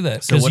glad y'all do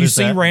that So because what you is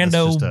see that? That's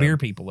rando just a- beer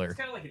people there.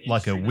 kind of like, an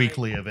Like a industry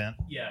weekly night. event.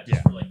 Yeah,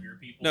 just for like beer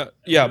people. No, And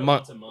yeah, we do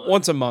it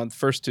once a month,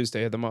 first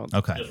Tuesday of the month.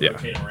 Okay. Just Yeah.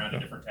 rotate them around to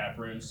different tap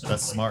rooms. So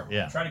That's like, smart,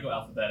 yeah. Try to go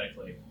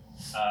alphabetically.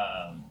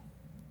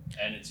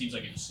 And it seems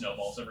like it just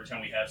snowballs every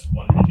time we have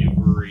one new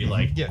brewery.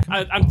 Like, Yeah.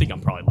 I think I'm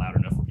probably loud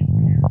enough for people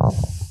to hear.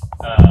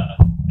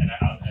 And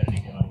I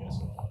think the audio,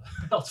 so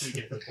else we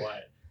get for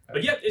quiet.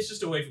 But yeah, it's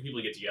just a way for people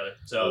to get together.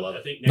 So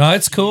I think No,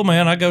 it's cool,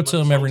 man. I go to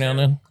them every now and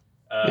then.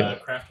 Yeah.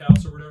 Craft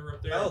House or whatever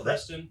up there Oh, in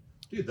that's- Preston.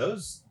 Dude,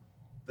 those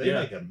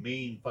Yeah. a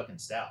mean fucking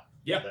stout.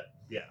 Yeah.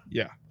 Yeah.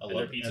 Yeah. I And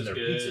their pizza's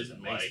good.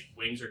 And like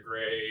wings are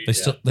great.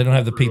 They don't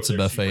have the Brew over pizza there,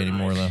 buffet super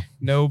anymore nice. though.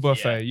 No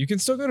buffet. Yeah. You can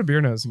still go to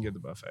Beer Nose and get the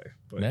buffet.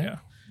 But Yeah. yeah.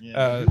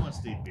 Yeah. Who wants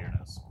to eat beer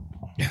nose?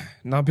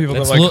 Not people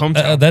That's, that like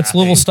hometown. that's I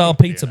Louisville hate style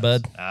beer pizza,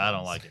 nose. bud. I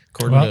don't like it.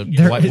 According Well, to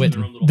they're- White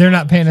Whitten. They're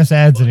not paying us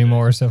ads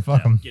anymore, so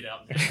fuck them. Get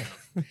out and get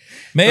them.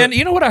 Man,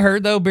 you know what I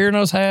heard though? Beer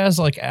Nose has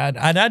like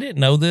I didn't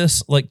know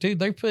this. Like, dude,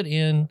 they put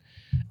in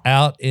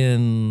out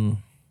in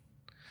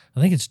I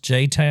think it's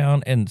J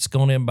Town and it's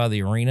going in by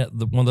the arena.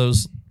 One of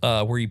those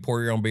where you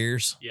pour your own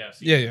beers. Yeah.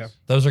 Yeah.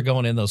 Those are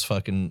going in those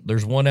fucking.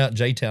 There's one out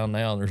J Town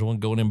now, and there's one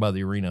going in by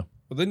the arena.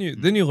 But then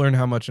you learn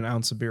how much an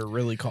ounce of beer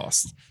really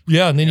costs.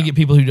 Yeah, and then you get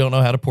people who don't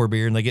know how to pour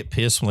beer, and they get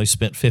pissed when they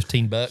spent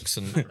 $15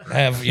 and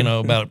have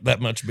about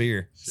that much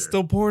beer.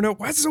 Still pouring it.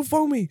 Why is it so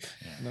foamy?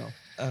 No.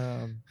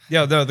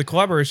 The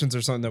collaborations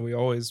are something that we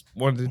always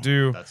wanted to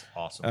do. That's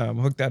awesome.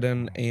 Hook that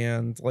in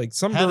and like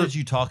some. How did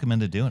you talk him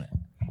into doing it?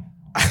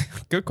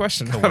 Good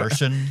question.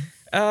 Coercion.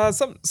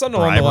 Something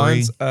along the Bribery?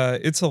 lines.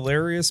 It's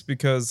hilarious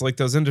because like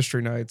those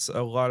industry nights,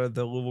 a lot of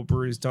the Louisville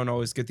breweries don't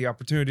always get the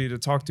opportunity to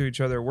talk to each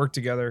other, work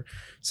together.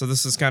 So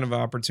this is kind of an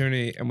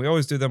opportunity, and we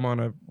always do them on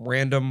a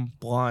random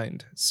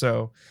blind.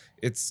 So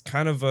it's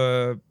kind of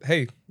a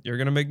hey, you're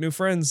gonna make new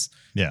friends.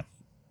 Yeah.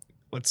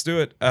 Let's do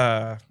it.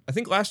 I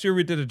think last year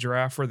we did a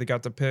giraffe where they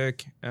got to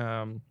pick.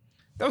 That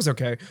was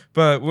okay,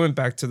 but we went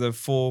back to the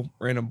full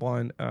random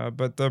blind.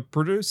 But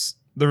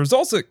the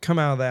results that come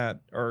out of that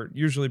are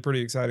usually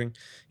pretty exciting.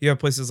 You have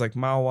places like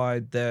Mile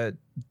Wide that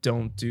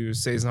don't do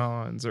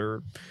saisons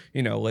or,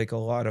 like a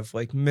lot of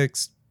like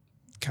mixed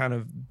kind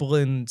of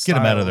blend Get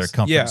them out of their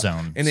styles. comfort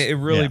zone. And it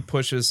really Yeah.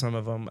 pushes some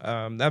of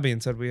them. That being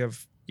said, we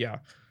have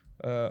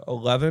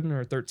 11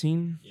 or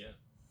 13. Yeah.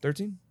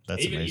 13?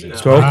 That's amazing.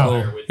 So-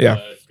 Wow. With, Yeah.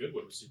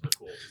 Goodwood was super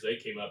cool because they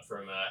came up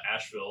from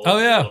Asheville. Oh,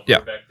 yeah. Little Yeah.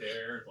 Back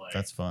there. Like,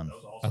 That's fun. That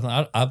was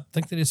awesome. I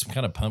think they did some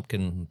kind of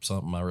pumpkin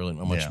something I really don't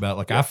know much Yeah. about.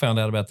 Like I found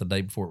out about the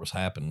day before it was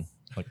happening.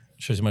 Like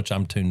shows you how much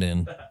I'm tuned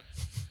in.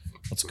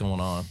 What's going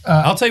on?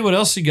 I'll tell you what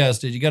else you guys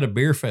did. You got a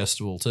beer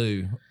festival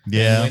too.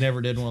 Yeah. And we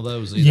never did one of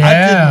those either. Yeah.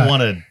 I didn't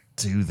want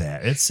to do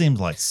that. It seems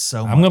like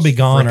so much. I'm gonna be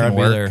gone or freaking I'd be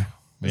work. there.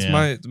 This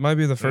Yeah. might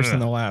be the first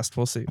and the last.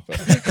 We'll see. But,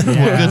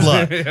 Well, good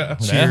luck. Yeah.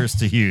 Cheers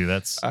to you.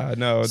 That's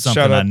no, something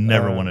shout I out,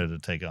 never wanted to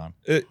take on.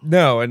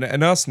 No,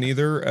 and us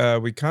neither.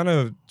 We kind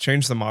of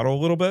changed the model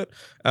a little bit.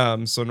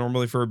 So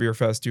normally for a beer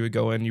fest, you would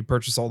go in, you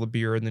purchase all the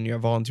beer, and then you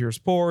have volunteers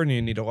pour, and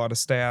you need a lot of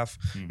staff,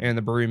 and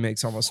the brewery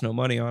makes almost no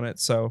money on it.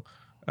 So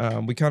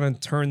we kind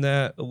of turned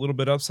that a little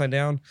bit upside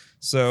down.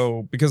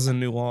 So because of the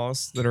new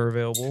laws that are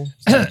available,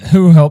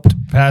 Who helped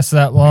pass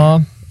that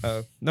law?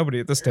 nobody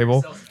at this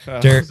table.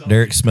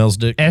 Derek smells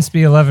dick.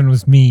 SB11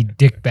 was me,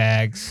 dick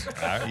bags.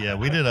 Yeah,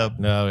 we did a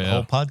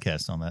whole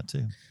podcast on that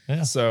too.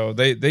 So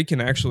they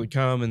can actually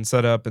come and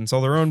set up and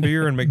sell their own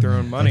beer and make their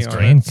own money That's on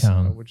great. it, so-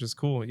 Income. which is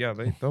cool. Yeah,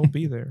 they'll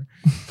be there.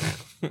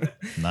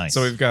 Nice.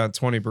 So we've got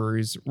 20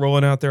 breweries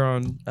rolling out there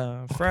on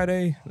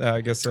Friday.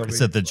 I guess that'll be.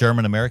 It's at the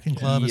German American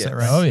Club. Is that Yes.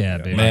 right? Oh yeah,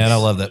 baby. Man, I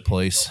love that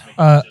place.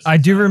 I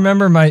do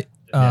remember my.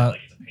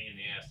 Like, it's a pain in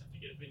the ass to have to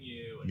get a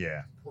venue. And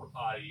Yeah. Pour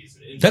potties.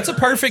 And That's a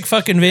perfect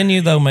fucking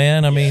venue though,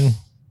 man. I mean,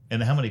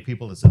 And how many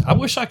people does it? I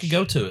wish I could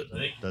go to it. I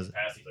think Does it?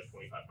 capacity's like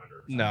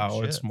 2,500. No,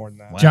 Shit. it's more than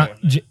that. Wow.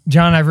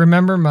 John, I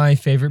remember my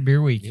favorite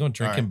beer week. You going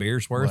drinking All right.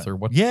 beers worth What? or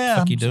what Yeah, the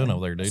fuck I'm you doing sorry.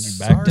 over there, dude? You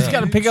Sorry. backed He's up. got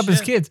to pick up his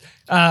Shit. kids.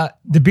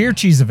 The beer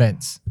cheese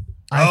events.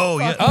 Oh,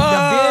 yeah. The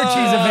beer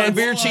cheese event.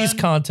 Beer cheese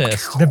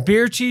contest. The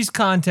beer cheese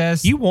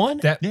contest. You won?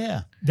 that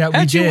Yeah. that we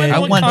How'd you did. win I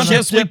one won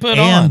contest chip we dip put and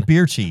on?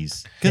 beer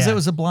cheese because Yeah. it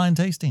was a blind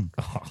tasting.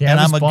 Yeah, and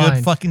it I'm was a good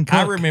blind. fucking cook.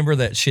 I remember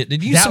that shit.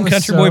 Did you use That some was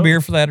Country so- Boy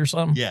beer for that or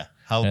something? Yeah.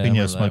 I Jalapeno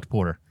remember smoked that.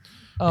 porter.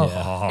 Oh,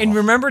 Yeah. and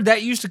remember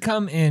that used to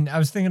come in. I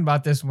was thinking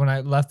about this when I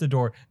left the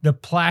door. The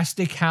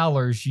plastic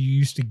howlers you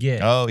used to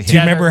get. Oh, Do you yeah.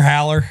 remember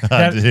Howler?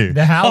 That- dude.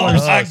 the Oh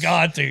howlers. my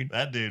god, dude.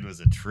 That dude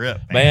was a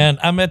trip, Man,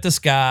 I met this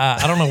guy.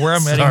 I don't know where I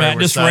met him Sorry, at.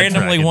 we're Just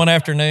randomly sidetracking. one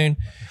afternoon,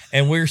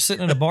 and we were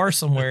sitting at a bar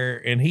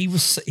somewhere, and he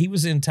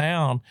was in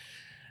town.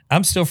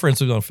 I'm still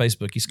friends with him on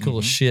Facebook. He's cool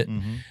as shit.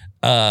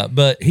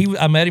 But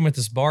I met him at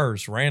this bar, it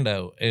was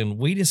Rando, and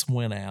we just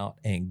went out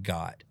and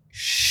got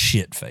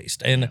shit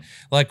faced. And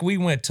like we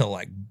went to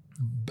like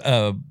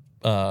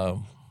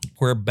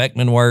where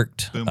Beckman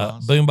worked,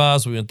 Boom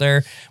Boss. We went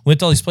there, went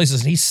to all these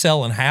places, and he's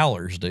selling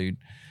howlers, dude.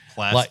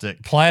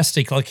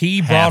 Plastic. Like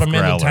he brought them into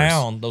growlers.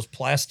 town. Those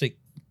plastic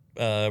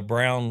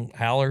brown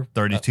howler,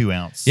 32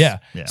 ounce. yeah.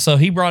 Yeah. So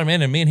he brought him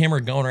in, and me and him are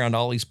going around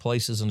all these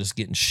places and just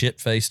getting shit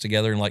faced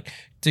together. And like,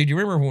 dude, you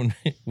remember when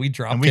we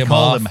dropped And we him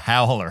called off? him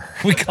Howler.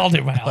 We called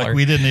him Howler. Like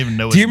we didn't even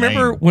know his Do you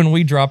remember name. when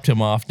we dropped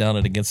him off down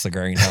at Against the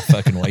Grain? How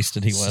fucking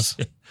wasted he was.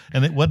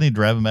 And it, wasn't he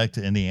driving back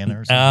to Indiana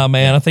or something? Oh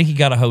man, I think he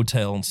got a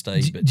hotel and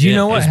stayed. But Do you yeah,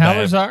 know it what was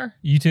howlers bad. are?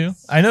 You too?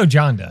 I know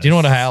John does. Do you know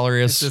what a howler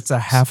is? It's a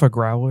half a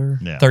growler.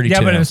 Yeah. 32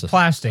 Yeah, but it was ounces.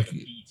 plastic.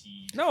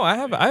 No, I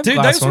have Dude,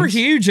 glass those were ones.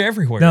 huge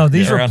everywhere. No,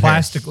 these were around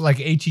plastic. Like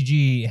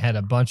HEG had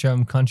a bunch of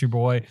them. Country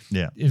Boy.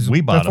 Yeah. Is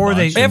We bought before a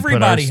they- bunch and put our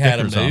Everybody had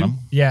 'em, stickers on dude.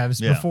 Yeah, it was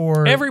Yeah.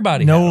 before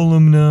Everybody No had 'em.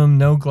 aluminum,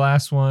 no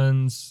glass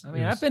ones. I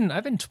mean,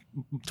 I've been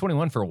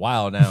 21 for a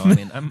while now. I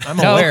mean, I'm Oh,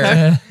 aware.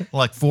 okay.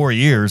 Like 4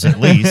 years at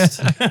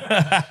least.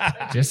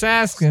 Just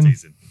asking.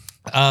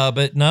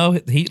 But no,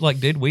 he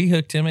like, dude, we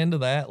hooked him into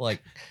that.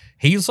 Like,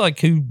 he's like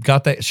who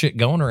got that shit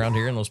going around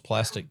here in those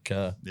plastic.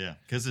 Yeah.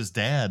 Because his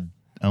dad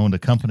owned a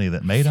company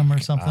that made them or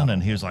something.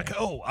 And he was like,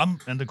 oh, I'm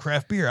into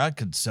craft beer. I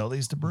could sell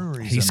these to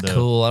breweries. He's and,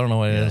 cool. I don't know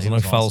what it yeah, is. he I know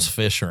was he follows awesome.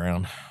 fish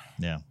around,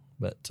 Yeah.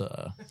 but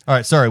All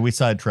right. Sorry. We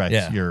sidetracked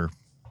Yeah. your.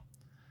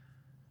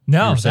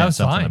 No, You were that saying was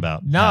something fine.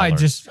 about No, Howler.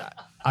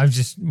 I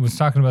just was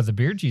talking about the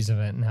beer cheese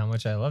event and how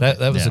much I love that it.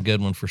 that was Yeah. a good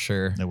one for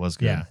sure. It was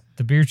good. Yeah,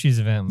 the beer cheese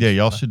event. was Yeah,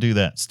 y'all fun. should do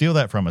that. Steal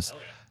that from us.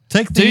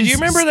 Take Dude, these, you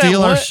remember that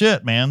steal our one-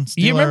 shit, man.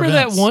 Steal You our remember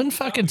that events. one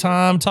fucking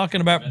time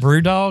talking about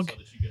BrewDog?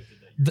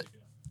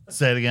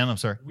 Say it again. I'm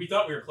sorry. We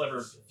thought we were clever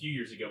a few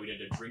years ago. We did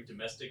a drink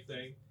domestic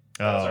thing.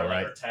 That Oh, was our,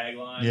 right. like, our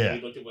tagline. Yeah.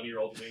 We looked at one of your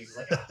old things.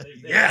 Like, oh,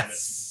 they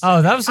Yes.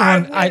 Oh, that was the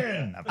one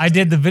win. I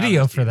did the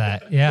video for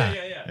that. Yeah,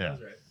 Yeah. yeah. Yeah. That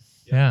was right.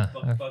 Yeah.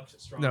 Buck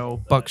Strong. No,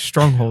 Buck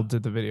Stronghold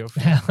did the video. For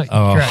that. Like,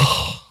 Oh,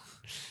 Christ.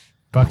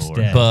 Buck's Lord.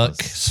 dead.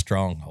 Buck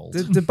Stronghold.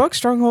 Did Buck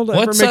Stronghold ever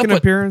What's make up an with-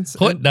 appearance?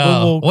 what- at no.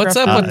 Louisville What's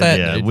Craft up Beer? with that,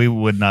 Yeah, dude? we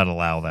would not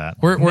allow that.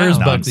 Where's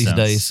No. Buck these Nonsense.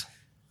 days?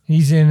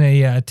 He's in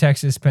a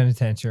Texas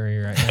penitentiary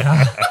right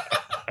now.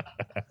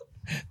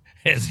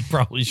 As he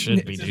probably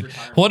should be, dude.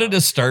 What a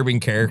disturbing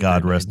character.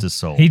 God dude. rest his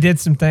soul. He did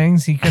some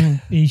things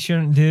he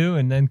shouldn't do,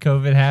 and then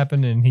COVID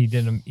happened, and he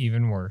did them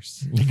even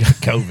worse. He got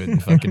COVID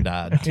and fucking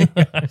died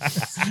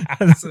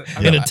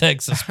in a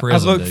Texas I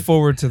prison. look dude.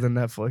 forward to the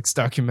Netflix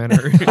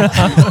documentary.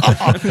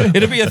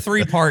 It'll be a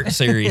 3-part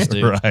series,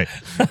 dude. right.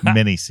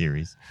 Mini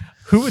series.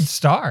 Who would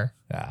star?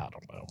 I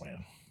don't know,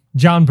 man.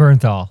 John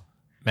Bernthal.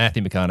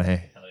 Matthew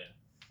McConaughey.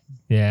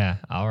 Yeah.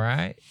 All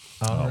right.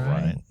 All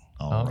right.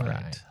 All All right.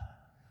 right.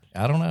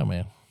 I don't know,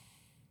 man.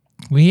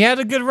 We had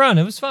a good run.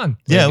 It was fun.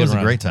 Yeah, it Good was a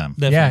run. great time.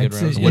 Definitely Yeah, good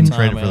it's- run. It was a it- good Wouldn't time,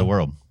 trade it for the man.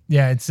 world.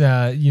 Yeah, it's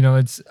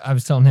I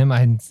was telling him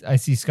I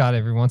see Scott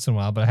every once in a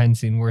while, but I hadn't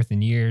seen Worth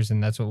in years,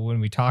 and that's what when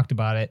we talked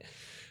about it.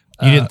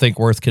 You didn't think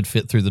Worth could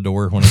fit through the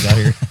door when he got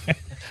here?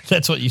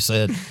 That's what you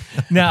said.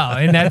 No,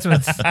 and that's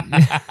what's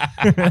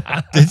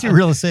Did you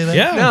really say that?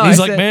 Yeah. No, he's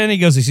I like, said- man, he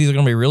goes, he's either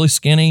going to be really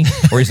skinny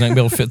or he's not going to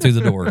be able to fit through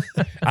the door.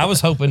 I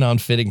was hoping on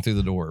fitting through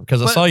the door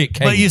because I saw you at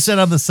But you Kane's. said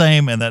I'm the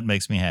same, and that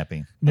makes me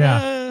happy.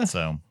 yeah,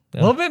 So a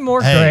little bit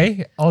more Hey.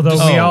 gray, although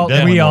Oh, we all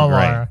definitely more gray.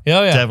 are.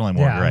 Oh, yeah. definitely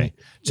more Yeah, great.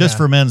 Just yeah.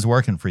 for men's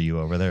working for you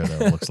over there,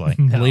 though, it looks like.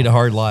 Lead a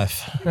hard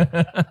life.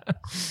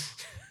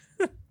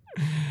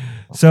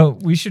 So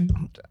we should.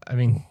 I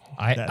mean,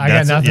 I got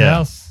That's it, nothing yeah.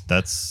 else.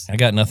 That's. I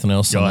got nothing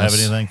else. Y'all on have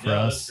this. anything for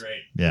Yeah, us? that's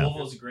great. Yeah.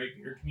 Louisville's a great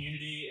beer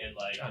community, and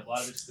like a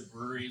lot of it's the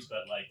breweries, but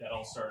like that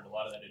all started a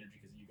lot of that energy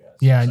because of you guys.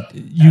 Yeah, So,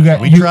 you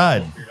got We you,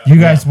 tried. You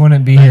guys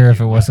wouldn't be here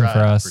if it wasn't for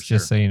tried, us. for sure.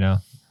 Just so you know,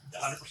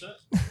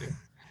 100%.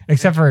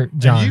 except for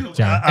John.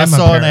 John, I and my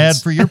saw an ad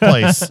parents. for your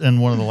place in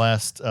one of the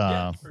last.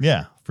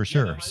 Yeah, For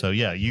sure. So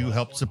yeah, you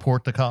helped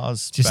support the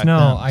cause. Just back know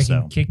then, I can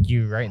so kick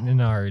you right in the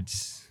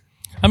nards.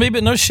 I mean,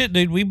 but no shit,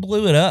 dude. We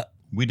blew it up.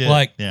 We did.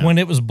 Like yeah. when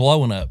it was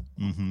blowing up,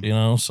 Mhm. you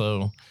know?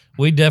 So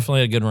we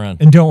definitely had a good run.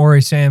 And don't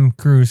worry, Sam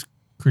Cruz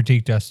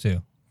critiqued us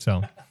too.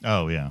 So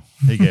Oh yeah,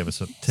 he gave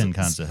us 10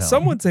 kinds of hell.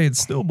 Some would say it's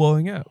still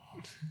blowing up.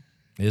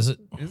 Is it?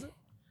 Is it?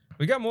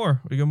 We got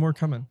more. We got more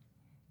coming.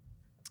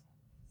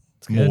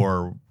 good.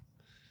 more.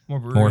 More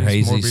breweries, More more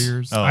hazies.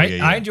 beers. Oh, I, yeah,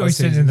 yeah. I enjoy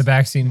sitting in the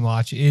back seat and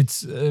watch.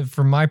 It's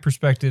from my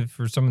perspective,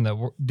 for someone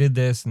that did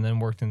this and then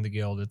worked in the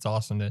guild, it's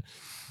awesome to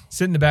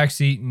sit in the back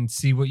seat and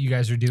see what you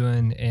guys are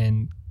doing,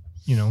 and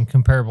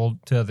comparable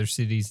to other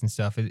cities and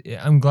stuff.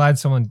 I'm glad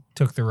someone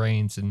took the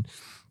reins and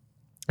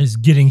is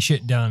getting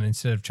shit done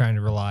instead of trying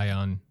to rely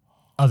on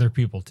other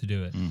people to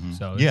do it.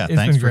 So Yeah, it's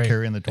thanks been for great.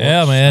 carrying the torch.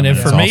 Yeah, man. I mean, And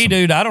it's for me, awesome.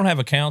 dude, I don't have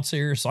accounts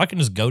here, so I can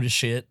just go to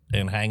shit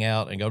and hang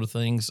out and go to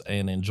things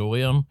and enjoy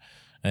them.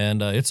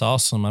 And it's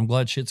awesome. I'm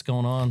glad shit's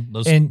going on.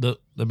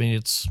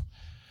 It's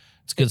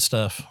good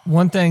stuff.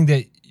 One thing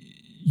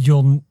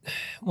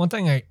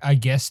I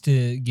guess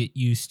to get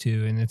used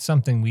to, and it's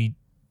something we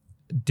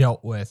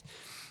dealt with,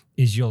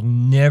 is you'll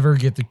never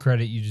get the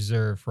credit you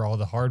deserve for all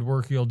the hard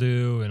work you'll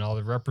do and all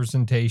the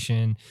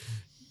representation.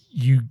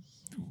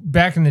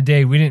 Back in the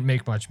day, we didn't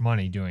make much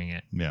money doing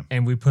it. Yeah.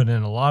 And we put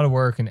in a lot of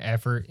work and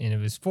effort, and it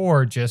was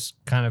for just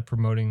kind of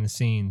promoting the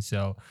scene.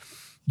 So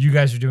you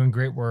guys are doing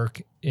great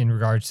work in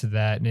regards to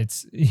that. And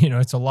it's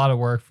a lot of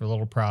work for a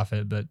little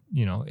profit, but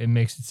it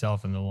makes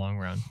itself in the long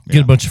run.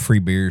 Get a bunch of free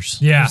beers.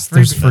 Yeah.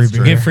 There's free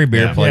beer. Get free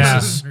beer Yeah.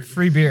 places. Yeah,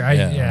 free beer.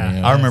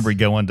 I remember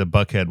going to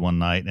Buckhead one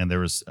night, and there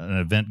was an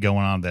event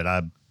going on that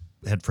I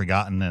had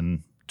forgotten,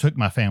 and took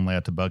my family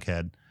out to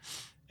Buckhead,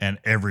 and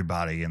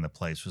everybody in the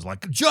place was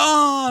like,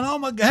 "John, oh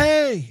my,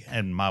 hey!"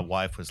 And my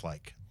wife was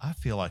like, "I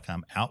feel like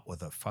I'm out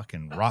with a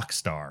fucking rock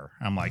star."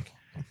 I'm like,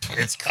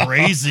 "It's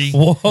crazy."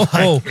 Whoa.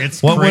 Like,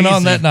 it's what went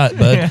on crazy. that night,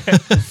 bud?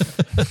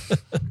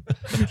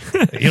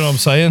 You know what I'm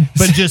saying?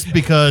 But just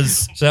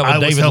because that what I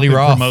was David Lee helping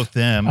Roth? promote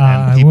them,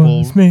 I and people,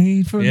 was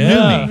made for Yeah.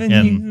 loving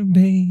And- you,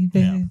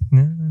 baby.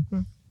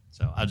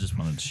 so I just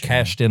wanted to share.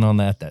 Cashed in on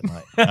that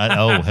night.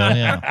 Oh hell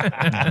yeah!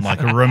 I'm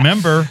like,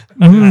 remember?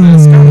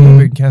 It's kind of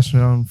been cashing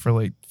it on for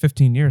like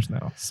 15 years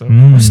now. So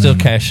I'm still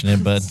cashing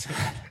in, bud.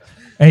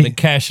 Hey, Been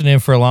cashing in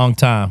for a long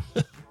time.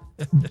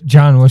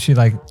 John, what's she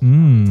like?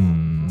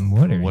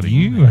 What are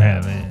you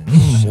having?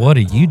 What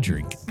are you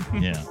drinking?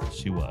 Yeah,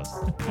 she was.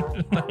 All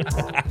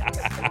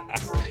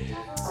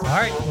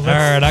right. Well, All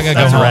right, I gotta go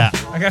That's a home. wrap.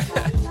 I got.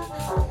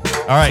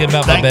 All right, Get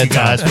about my thank you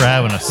bedtime. guys for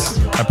having us.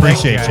 I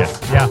appreciate you.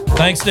 Yeah.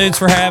 Thanks, dudes,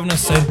 for having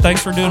us, and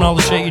thanks for doing all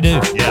the shit you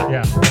do.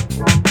 Yeah.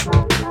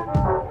 Yeah.